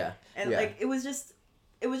 Yeah. And like, it was just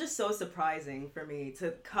so surprising for me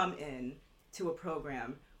to come in to a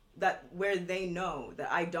program where they know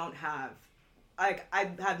that I don't have, like,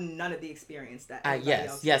 I have none of the experience that everybody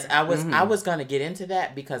else here. I was gonna get into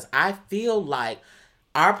that because I feel like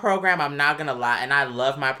our program, I'm not gonna lie, and I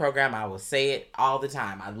love my program. I will say it all the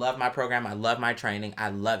time. I love my program. I love my training. I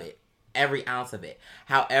love it, every ounce of it.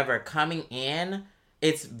 However, coming in,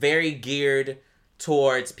 it's very geared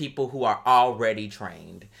towards people who are already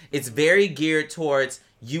trained. It's very geared towards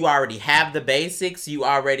you already have the basics,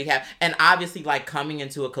 and obviously, like, coming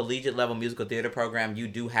into a collegiate level musical theater program, you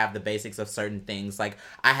do have the basics of certain things. Like,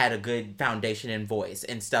 I had a good foundation in voice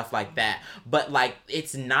and stuff like that, but like,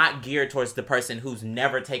 it's not geared towards the person who's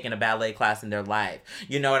never taken a ballet class in their life.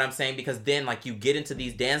 You know what I'm saying? Because then, like, you get into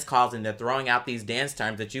these dance calls and they're throwing out these dance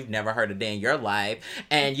terms that you've never heard a day in your life,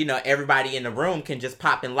 and you know, everybody in the room can just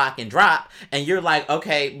pop and lock and drop, and you're like,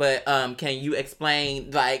 okay, but can you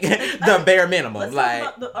explain, like, the bare minimum? Like,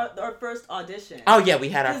 our first audition. Oh yeah, we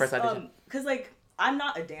had our first audition. Because like, I'm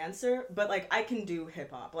not a dancer, but like, I can do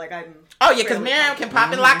hip hop. Like, I'm. Oh yeah, because Miriam can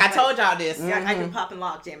pop and lock. I told y'all this. Yeah, I can pop and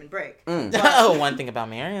lock, jam and break. Oh, one thing about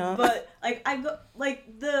Miriam. But like,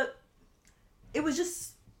 it was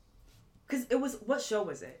just because it was, what show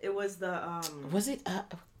was it? It was the Was it?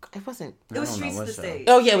 It wasn't. It was Streets to the Stage.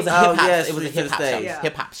 Oh yeah, it was a hip hop. Yes, it was a hip hop show. Yeah.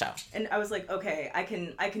 Hip hop show. And I was like, okay, I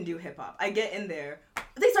can do hip hop. I get in there,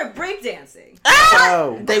 they start breakdancing.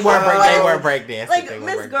 They were breakdancing. Like,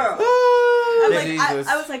 Miss Girl. I'm like,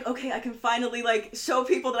 I was like, okay, I can finally like show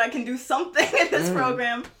people that I can do something in this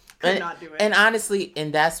program. Could not do it. And honestly,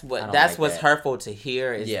 and that's what's hurtful to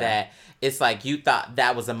hear is that it's like you thought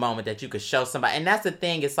that was a moment that you could show somebody, and that's the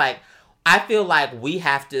thing. It's like, I feel like we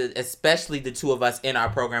have to, especially the two of us in our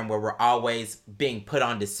program where we're always being put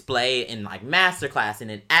on display in like master class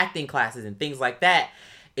and in acting classes and things like that.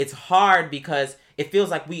 It's hard because it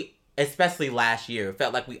feels like we, especially last year, it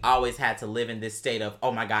felt like we always had to live in this state of,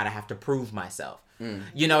 oh my God, I have to prove myself.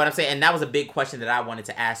 You know what I'm saying? And that was a big question that I wanted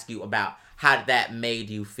to ask you about how that made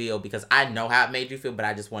you feel, because I know how it made you feel, but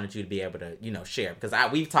I just wanted you to be able to, you know, share, because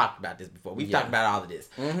we've talked about this before. We've talked about all of this.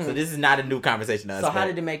 So this is not a new conversation to us. So how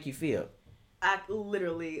did it make you feel?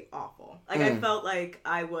 Literally awful. Like, I felt like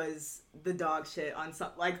I was the dog shit on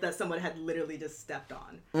that someone had literally just stepped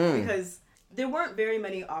on. Because there weren't very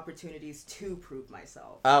many opportunities to prove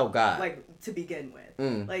myself. Oh God. Like, to begin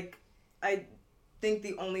with. Like, I think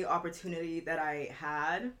the only opportunity that I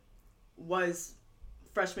had was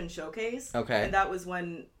freshman showcase. Okay. And that was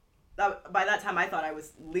when, by that time I thought I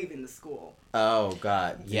was leaving the school. Oh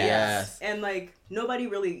God. Yes. And like, nobody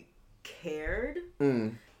really cared.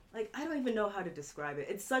 Like, I don't even know how to describe it.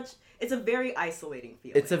 It's a very isolating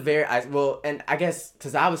feeling. It's a very, and I guess,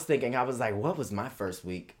 because I was thinking, I was like, what was my first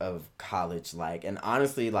week of college like? And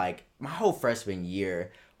honestly, like, my whole freshman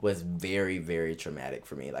year was very, very traumatic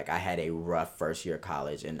for me. Like, I had a rough first year of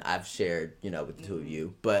college, and I've shared, you know, with the two of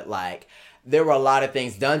you. But, like, there were a lot of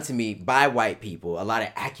things done to me by white people, a lot of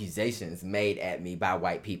accusations made at me by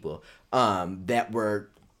white people that were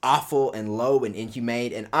awful and low and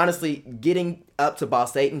inhumane. And honestly, getting up to Ball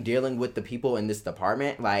State and dealing with the people in this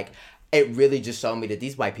department, like, it really just showed me that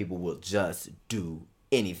these white people will just do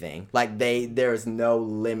anything. Like, there is no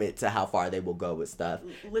limit to how far they will go with stuff.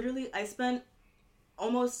 Literally, I spent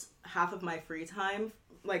almost half of my free time,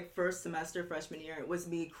 like, first semester freshman year, it was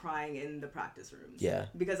me crying in the practice rooms. Yeah.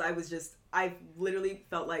 Because I literally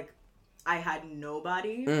felt like I had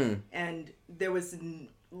nobody, and there was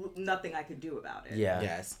nothing I could do about it. Yeah.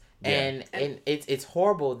 Yes. And it's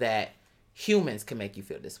horrible that humans can make you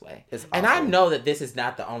feel this way. And I know that this is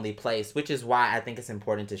not the only place, which is why I think it's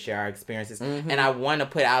important to share our experiences. And I want to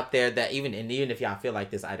put out there that even if y'all feel like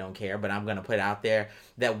this, I don't care, but I'm going to put out there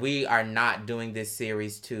that we are not doing this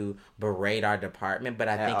series to berate our department, but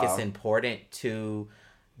I think it's important to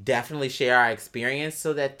definitely share our experience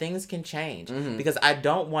so that things can change. Because I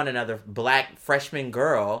don't want another black freshman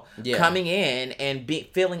girl coming in and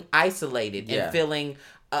feeling isolated and feeling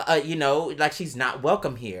like she's not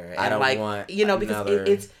welcome here. I don't want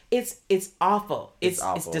because it's awful.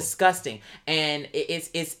 It's disgusting, and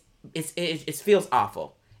it feels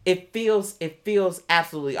awful. It feels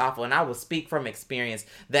absolutely awful, and I will speak from experience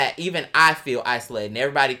that even I feel isolated, and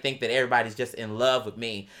everybody think that everybody's just in love with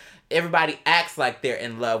me. Everybody acts like they're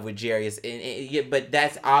in love with Jarius, but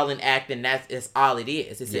that's all an act, and it's all it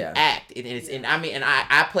is. It's an act, and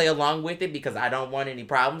I play along with it because I don't want any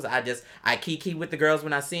problems. I kiki with the girls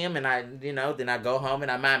when I see them, and then I go home and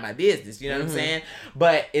I mind my business. You know what I'm saying?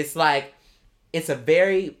 But it's like it's a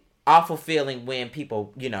very awful feeling when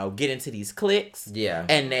people, get into these cliques. Yeah.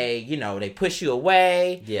 And they push you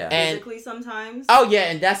away. Yeah. And physically sometimes. Oh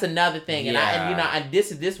yeah, and that's another thing. And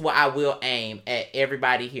this is what I will aim at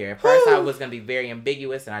everybody here. At first I was gonna be very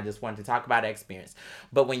ambiguous and I just wanted to talk about experience.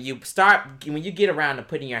 But when you get around to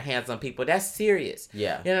putting your hands on people, that's serious.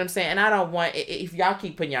 Yeah. You know what I'm saying? And I don't want, if y'all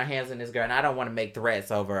keep putting your hands on this girl, and I don't want to make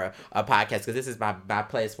threats over a podcast, because this is my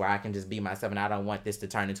place where I can just be myself, and I don't want this to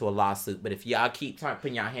turn into a lawsuit. But if y'all keep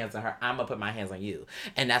putting your hands on her, I'm gonna put my hands on you,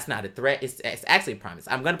 and that's not a threat. It's actually a promise.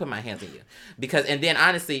 I'm gonna put my hands on you, and then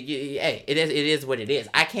honestly, hey, it is what it is.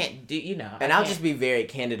 I can't do, And I'll just be very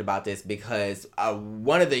candid about this, because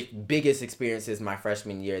one of the biggest experiences my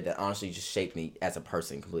freshman year that honestly just shaped me as a person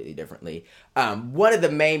completely differently. One of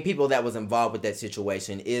the main people that was involved with that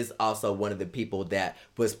situation is also one of the people that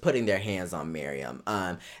was putting their hands on Miriam.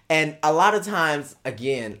 And a lot of times,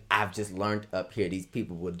 again, I've just learned up here, these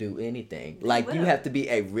people will do anything. Like, you have to be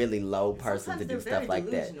a really low person to do stuff like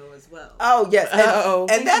that. As well. Oh, yes.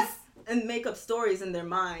 And that's... And make up stories in their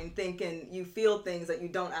mind thinking you feel things that you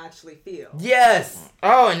don't actually feel. Yes.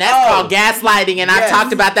 Oh, and that's called gaslighting, and I've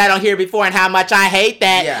talked about that on here before and how much I hate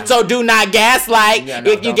that. Yeah. So do not gaslight. Yeah,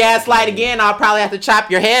 no, if you gaslight again, I'll probably have to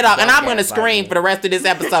chop your head off. And I'm going to scream for the rest of this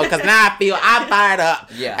episode, because now I feel I'm fired up.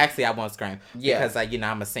 Yeah. Actually, I won't scream. Yeah. Because,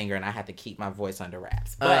 I'm a singer and I have to keep my voice under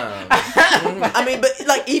wraps. But but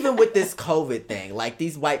like, even with this COVID thing, like,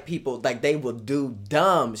 these white people, like, they will do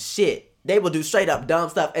dumb shit. They will do straight up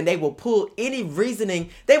dumb stuff, and they will pull any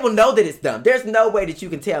reasoning. They will know that it's dumb. There's no way that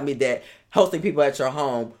you can tell me that hosting people at your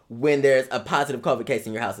home when there's a positive COVID case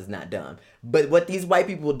in your house is not dumb. But what these white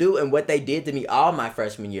people will do, and what they did to me all my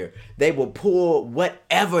freshman year, they will pull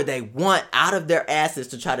whatever they want out of their asses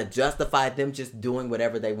to try to justify them just doing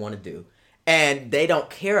whatever they want to do. And they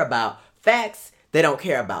don't care about facts. They don't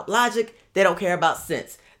care about logic. They don't care about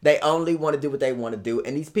sense. They only want to do what they want to do.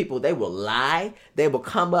 And these people, they will lie. They will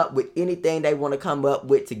come up with anything they want to come up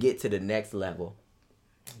with to get to the next level.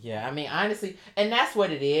 Yeah, honestly, and that's what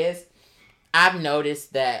it is. I've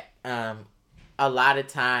noticed that a lot of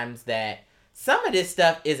times that some of this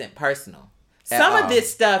stuff isn't personal. Some of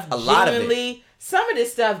this stuff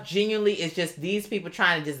genuinely is just these people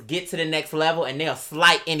trying to just get to the next level, and they'll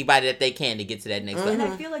slight anybody that they can to get to that next level.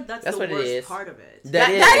 And I feel like that's the worst part of it. That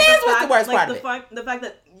is what's the worst part of it. The fact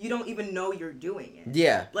that you don't even know you're doing it.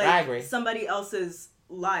 Yeah, like, I agree. Somebody else's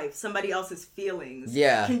life, somebody else's feelings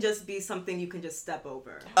can just be something you can just step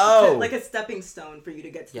over. Oh. Like a stepping stone for you to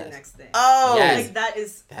get to the next thing. Oh. Yes. Like,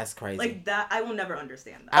 that's crazy. Like, that, I will never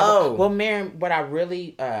understand that. Well, Miriam, what I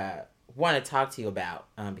really want to talk to you about,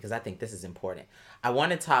 because I think this is important. I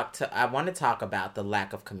want to talk about the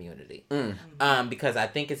lack of community, because I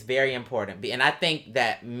think it's very important. And I think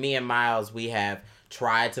that me and Miles, we have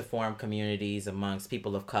tried to form communities amongst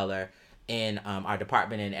people of color in our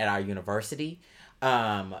department and at our university.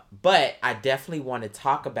 But I definitely want to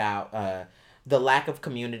talk about the lack of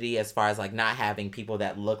community as far as like not having people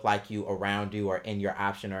that look like you around you or in your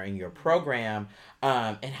option or in your program,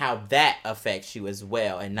 and how that affects you as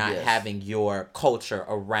well, and not having your culture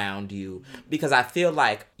around you. Because I feel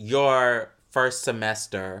like your first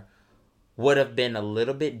semester would have been a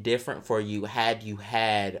little bit different for you had you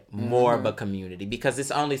had more of a community, because it's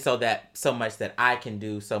only so much that I can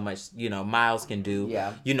do, so much Miles can do,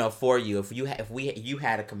 for you. If you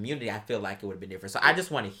had a community, I feel like it would have been different. So I just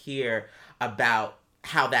want to hear about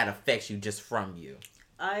how that affects you just from you.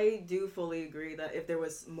 I do fully agree that if there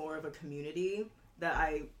was more of a community, that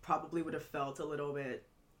I probably would have felt a little bit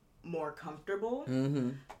more comfortable.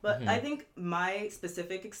 But I think my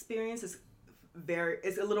specific experience is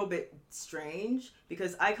it's a little bit strange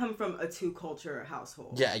because I come from a 2-culture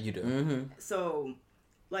household. Yeah, you do. Mm-hmm. So,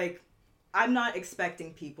 like, I'm not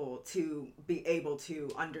expecting people to be able to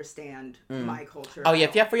understand my culture. Oh, yeah.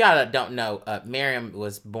 For y'all that don't know, Miriam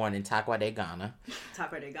was born in Takoradi, Ghana.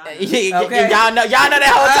 Takoradi, Ghana. Okay. Y'all know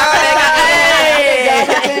that whole Takoradi,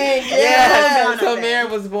 Ghana. Yeah. So Miriam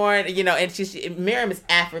was born, and Miriam is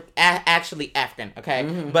actually African, okay?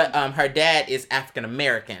 Mm-hmm. But her dad is African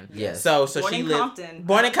American. Yes. So born she in lived Compton.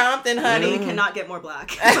 Born in Compton, honey. We cannot get more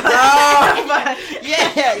black. Yeah.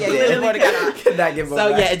 Literally cannot get more so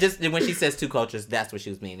black. yeah, it just when she says 2 cultures, that's what she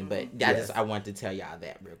was meaning. But I wanted to tell y'all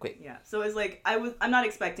that real quick. Yeah. So it's like I'm not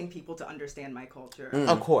expecting people to understand my culture.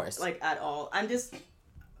 Of course. Like at all. I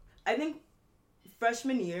think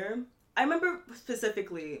freshman year, I remember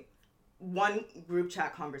specifically one group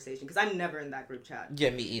chat conversation because I'm never in that group chat.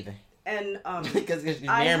 Yeah, me either. And because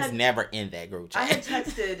Miriam's never in that group chat. I had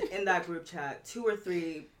texted in that group chat 2 or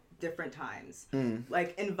 3 different times,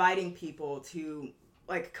 like inviting people to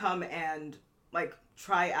like come and like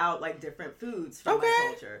try out like different foods from my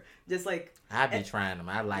culture. Just like I be trying them.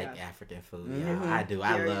 I like African food. Mm-hmm. I do.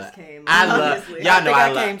 Darius I love. Y'all know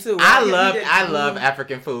I came too. I love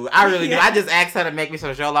African food. I really do. I just asked her to make me some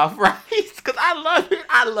jollof rice because I love it.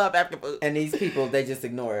 I love African food. And these people, they just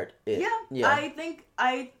ignored it. Yeah. I think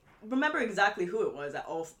I remember exactly who it was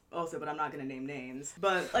also, but I'm not gonna name names.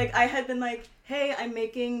 But like I had been like, hey, I'm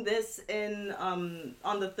making this in on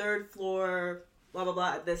the 3rd floor, blah blah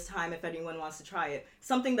blah, at this time if anyone wants to try it.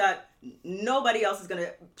 Something that nobody else is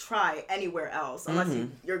gonna try anywhere else unless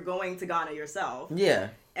you're going to Ghana yourself. Yeah.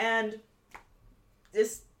 And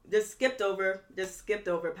just skipped over,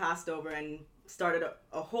 passed over, and started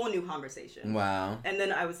a whole new conversation. Wow. And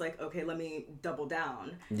then I was like, okay, let me double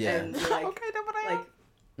down. Yeah. And be like, Okay, double down.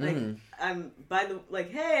 Like I'm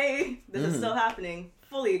hey, this is still happening.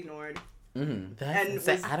 Fully ignored.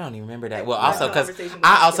 Mm-hmm. I don't even remember that. Well, also because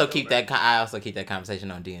I also keep that conversation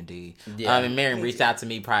on D&D. Yeah. And Miriam reached out to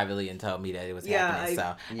me privately and told me that it was happening.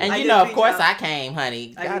 And of course I came,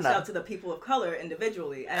 honey. I reached out to the people of color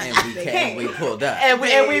individually, and we came. We pulled up, and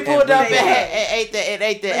we pulled up and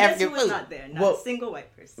ate the African food. Was not there, not a single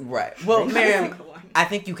white person. Right. Well, Miriam, I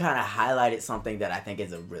think you kind of highlighted something that I think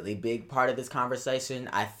is a really big part of this conversation.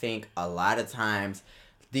 I think a lot of times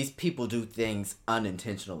these people do things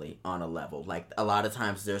unintentionally on a level. Like, a lot of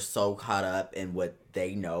times they're so caught up in what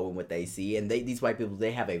they know and what they see. And these white people,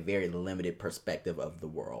 they have a very limited perspective of the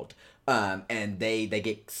world. And they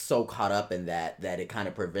get so caught up in that it kind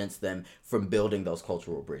of prevents them from building those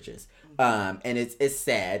cultural bridges. And it's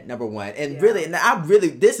sad, number one. And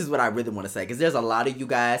this is what I really want to say. Because there's a lot of you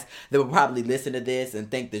guys that will probably listen to this and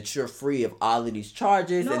think that you're free of all of these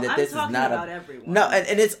charges. And that this is not about everyone. No,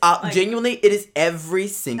 and it's genuinely, it is every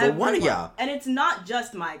single one of y'all. And it's not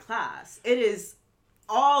just my class. It is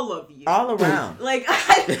all of you. All around. I've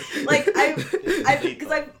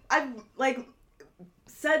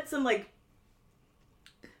said some I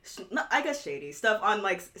guess shady stuff on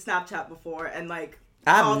Snapchat before, and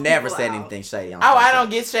I've never said anything shady on Snapchat. I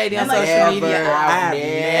don't get shady on social media. I've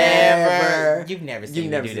never. You've never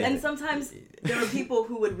seen me do that. And sometimes there were people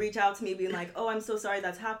who would reach out to me being like, oh, I'm so sorry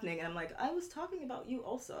that's happening. And I'm like, I was talking about you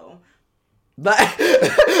also.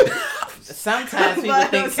 Sometimes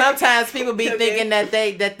people be thinking that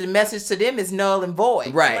the message to them is null and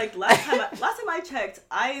void. Right. Last time I checked,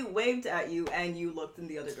 I waved at you and you looked in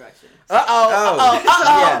the other direction.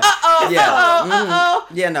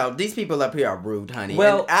 Yeah, no, these people up here are rude, honey.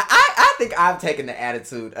 Well, and I think I've taken the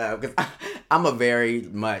attitude of, because I'm a very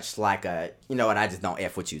much I just don't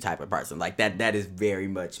F with you type of person. That is very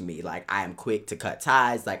much me. I am quick to cut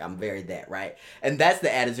ties. I'm very that, right? And that's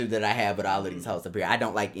the attitude that I have with all of these hosts up here. I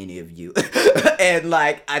don't like any of you. And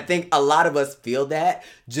I think a lot of us feel that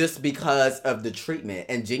just because of the treatment.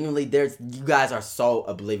 And genuinely, you guys are so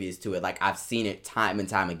oblivious to it. I've seen it time and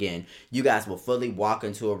time again. You guys will fully walk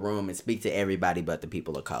into a room and speak to everybody but the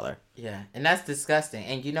people of color. Yeah, and that's disgusting.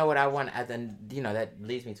 And you know what I want, that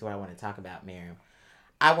leads me to what I want to talk about, Miriam.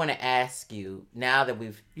 I want to ask you, now that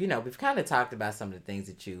we've kind of talked about some of the things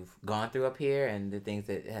that you've gone through up here and the things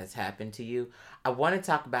that has happened to you, I want to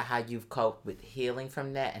talk about how you've coped with healing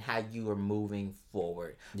from that and how you are moving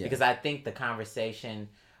forward. Yeah. Because I think in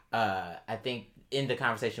the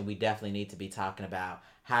conversation, we definitely need to be talking about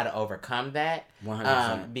how to overcome that.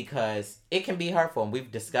 100%. Because it can be hurtful, and we've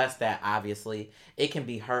discussed that. Obviously, it can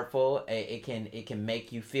be hurtful. It can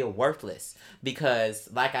make you feel worthless because,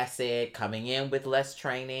 like I said, coming in with less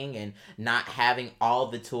training and not having all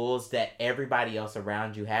the tools that everybody else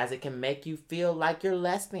around you has, it can make you feel like you're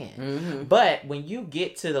less than. Mm-hmm. But when you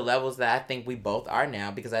get to the levels that I think we both are now,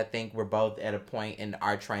 because I think we're both at a point in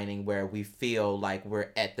our training where we feel like we're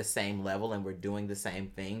at the same level and we're doing the same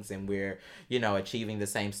things and we're, achieving the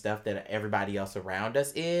same stuff that everybody else around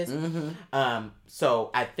us is. Mm-hmm. So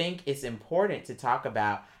I think it's important to talk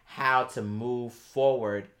about how to move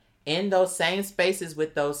forward in those same spaces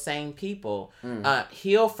with those same people,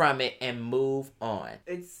 heal from it and move on.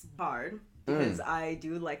 It's hard because I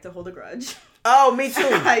do like to hold a grudge. Oh, me too.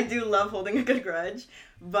 I do love holding a good grudge,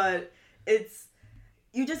 but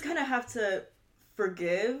you just kind of have to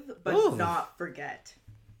forgive, but not forget.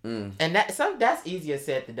 And that's easier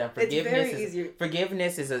said than done.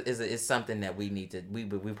 Forgiveness is something that we need to we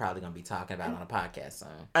probably gonna be talking about on a podcast soon.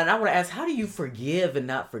 And I want to ask, how do you forgive and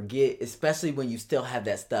not forget, especially when you still have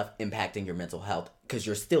that stuff impacting your mental health because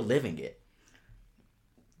you're still living it?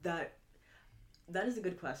 That is a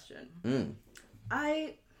good question. Because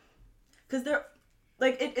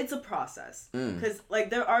it's a process. Because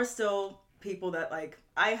there are still people that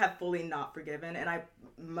I have fully not forgiven, and I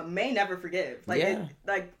may never forgive. You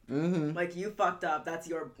fucked up. That's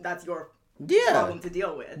your problem to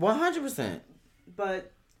deal with. 100%.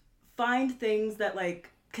 But find things that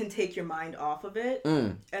can take your mind off of it,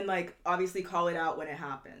 and obviously call it out when it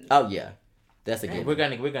happens. Oh yeah. That's a good. We're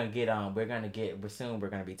gonna get on. We're gonna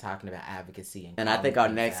be talking about advocacy and I think our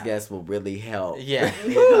next guest will really help. Yeah,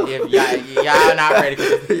 if y'all not ready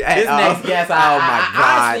for this next guest, oh my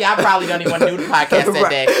god! Honestly, I probably don't even want to do the podcast that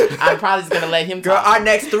day. I'm probably just gonna let him talk. Girl, our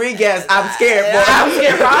next 3 guests, I'm scared for. I'm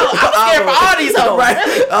scared for all these hoes. Right?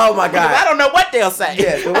 Really. Oh my god! I don't know what they'll say.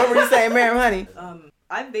 Yeah, but what were you saying, Miriam, honey?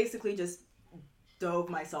 I've basically just dove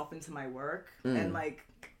myself into my work and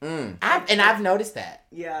I've noticed that.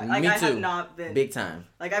 Yeah, Me too. I have not been big time.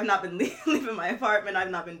 I've not been leaving my apartment.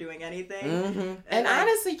 I've not been doing anything. Mm-hmm. And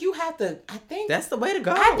honestly, you have to. I think that's the way to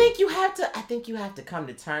go. I think you have to come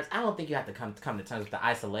to terms. I don't think you have to come to terms with the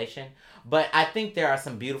isolation, but I think there are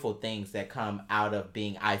some beautiful things that come out of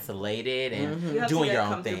being isolated and doing your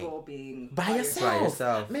own thing being by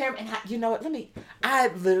yourself. Man, and you know what? I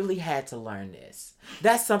literally had to learn this.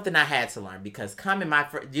 That's something I had to learn because coming my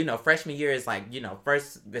freshman year is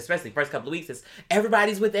especially first couple of weeks is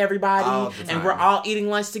everybody's with everybody and we're all eating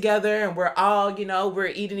lunch together and we're all we're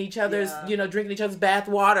eating each other's drinking each other's bath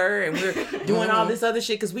water and we're doing all this other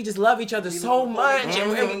shit because we just love each other so much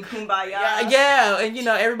and we're kumbaya. And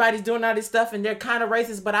everybody's doing all this stuff and they're kind of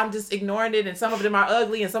racist but I'm just ignoring it and some of them are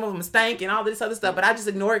ugly and some of them stink and all this other stuff but I just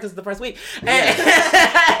ignore it because it's the first week.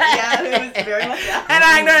 It was very much that. And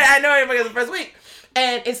I know it because it's the first week.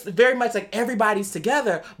 And it's very much like everybody's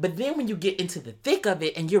together. But then when you get into the thick of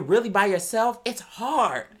it and you're really by yourself, it's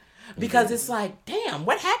hard. Because it's like, damn,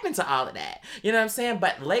 what happened to all of that? You know what I'm saying?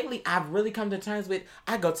 But lately, I've really come to terms with,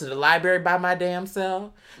 I go to the library by my damn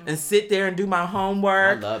self and sit there and do my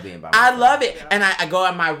homework. I love being by myself. I love it. Yeah. And I go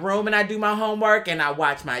in my room and I do my homework and I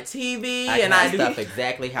watch my TV. I do stuff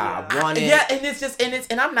exactly how I want it. Yeah,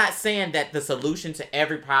 and I'm not saying that the solution to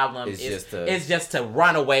every problem is just to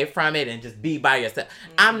run away from it and just be by yourself.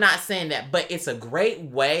 I'm not saying that, but it's a great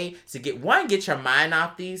way to get your mind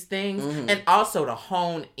off these things and also to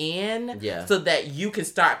hone in so that you can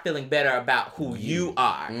start feeling better about who you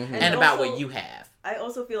are and about what you have. I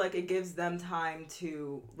also feel like it gives them time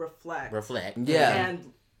to reflect. Yeah.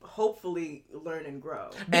 And hopefully learn and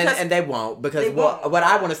grow. And they won't because what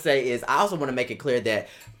I want to say is I also want to make it clear that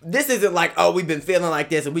this isn't like, oh, we've been feeling like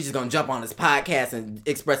this and we just gonna jump on this podcast and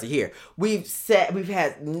express it here. We've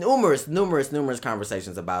had numerous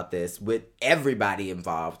conversations about this with everybody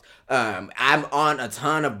involved. I'm on a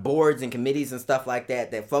ton of boards and committees and stuff like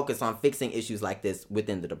that focus on fixing issues like this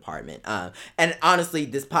within the department. And honestly,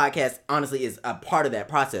 this podcast is a part of that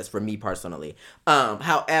process for me personally.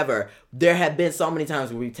 However, there have been so many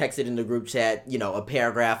times where we've texted in the group chat, a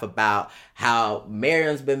paragraph about how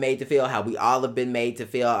Miriam's been made to feel, how we all have been made to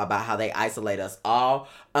feel, about how they isolate us all.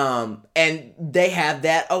 And they have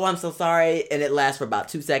that, oh, I'm so sorry, and it lasts for about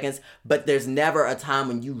 2 seconds, but there's never a time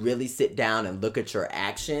when you really sit down and look at your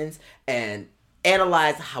actions and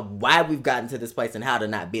analyze why we've gotten to this place and how to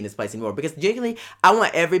not be in this place anymore. Because genuinely, I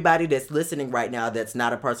want everybody that's listening right now that's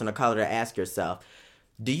not a person of color to ask yourself,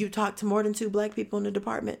 do you talk to more than 2 black people in the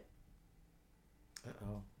department?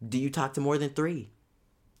 Uh-oh. Do you talk to more than 3?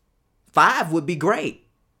 5 would be great.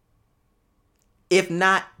 If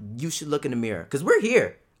not, you should look in the mirror. Because we're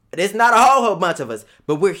here. There's not a whole bunch of us,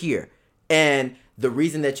 but we're here. And the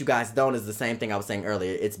reason that you guys don't is the same thing I was saying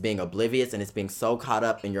earlier. It's being oblivious and it's being so caught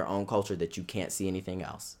up in your own culture that you can't see anything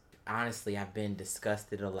else. Honestly, I've been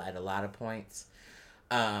disgusted at a lot of points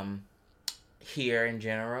here in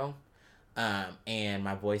general. And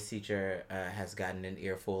my voice teacher has gotten an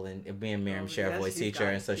earful, and me and Miriam share a voice teacher,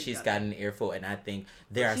 and so she's gotten an earful, and I think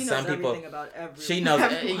there are some people. She knows,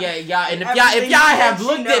 yeah, y'all. And if y'all have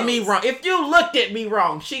looked at me wrong, if you looked at me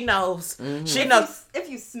wrong, she knows. Mm-hmm. She knows. If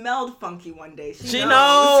you smelled funky one day, she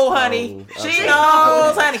knows, honey. Oh, okay. She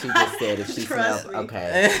knows, honey. She just said if she smells.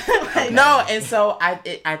 Okay. No, and so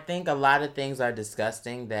I think a lot of things are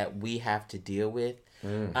disgusting that we have to deal with.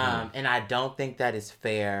 Mm-hmm. And I don't think that is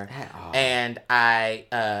fair. And I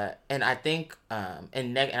think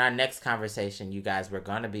in our next conversation, you guys, we're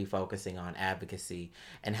going to be focusing on advocacy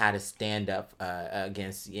and how to stand up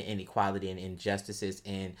against inequality and injustices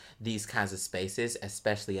in these kinds of spaces,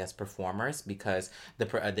 especially as performers, because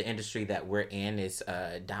the industry that we're in is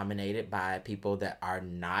dominated by people that are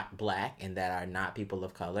not Black and that are not people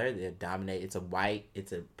of color. They're dominated.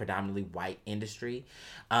 It's a predominantly white industry,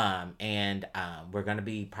 and we're going to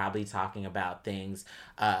be probably talking about things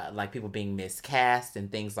like people being miscast and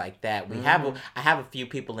things like that. I have a few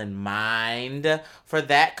people in mind for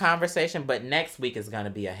that conversation, but next week is going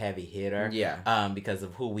to be a heavy hitter. Yeah. Because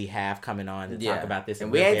of who we have coming on to talk about this.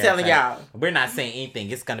 And we ain't telling y'all. We're not saying anything.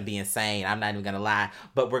 It's going to be insane. I'm not even going to lie.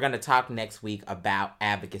 But we're going to talk next week about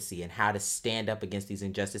advocacy and how to stand up against these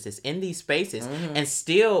injustices in these spaces and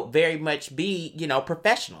still very much be,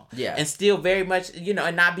 professional. Yeah. And still very much,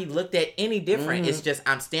 and not be looked at any different. It's just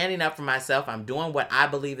I'm standing up for myself. I'm doing what I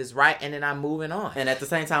believe is right, and then I'm moving on. And at the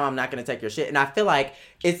same time, I'm not going to take your shit. And I feel like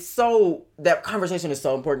that conversation is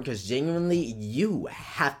so important because genuinely, you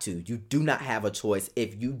have to. You do not have a choice.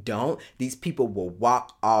 If you don't, these people will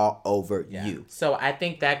walk all over you. So I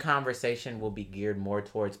think that conversation will be geared more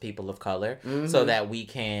towards people of color so that we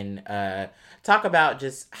can talk about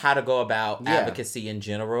just how to go about advocacy in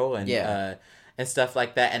general and stuff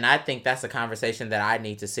like that. And I think that's a conversation that I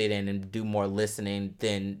need to sit in and do more listening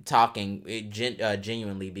than talking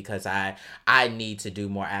genuinely, because I need to do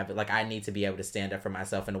more I need to be able to stand up for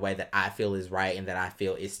myself in a way that I feel is right and that I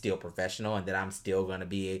feel is still professional and that I'm still going to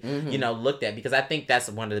be looked at, because I think that's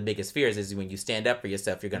one of the biggest fears is when you stand up for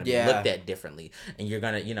yourself, you're going to be looked at differently, and you're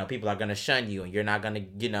going to people are going to shun you, and you're not going to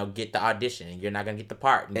get the audition, and you're not going to get the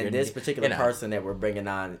part, and this particular person that we're bringing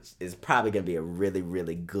on is probably going to be a really,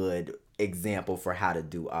 really good example for how to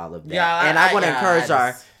do all of that. And I want to encourage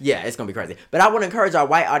it's gonna be crazy, but I want to encourage our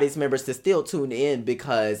white audience members to still tune in,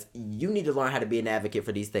 because you need to learn how to be an advocate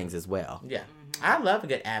for these things as well. I love a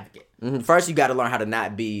good advocate. First, you got to learn how to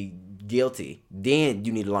not be guilty, then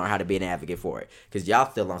you need to learn how to be an advocate for it, because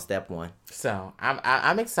y'all still on step one. So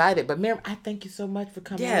I'm excited, but Miriam, I thank you so much for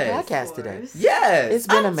coming on the podcast today. Yes, it's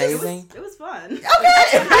been amazing. It was fun. Okay.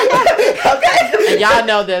 And y'all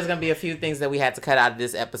know there's gonna be a few things that we had to cut out of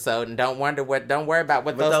this episode, and don't worry about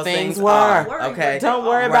what those things were. Okay, don't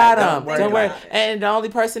worry about them. Don't worry. And the only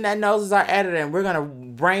person that knows is our editor, and we're gonna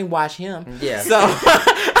brainwash him. Yeah. So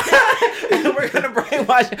we're gonna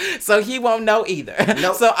brainwash him, so he won't know either.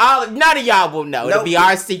 Nope. So none of y'all will know. Nope. It'll be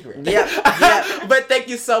our secret. Yep. But thank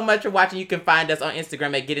you so much for watching. You can find us on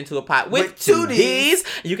Instagram at Get Into a Pot with 2 D's.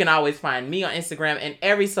 You can always find me on Instagram and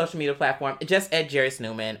every social media platform, just at Jerry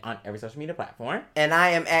Snowman on every social media platform. And I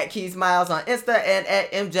am at Keys Miles on Insta and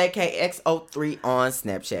at MJKX03 on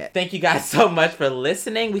Snapchat. Thank you guys so much for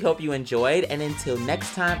listening. We hope you enjoyed. And until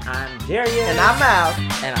next time, I'm Jerry. And I'm Miles.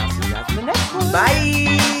 And I'll see you guys in the next one. Bye.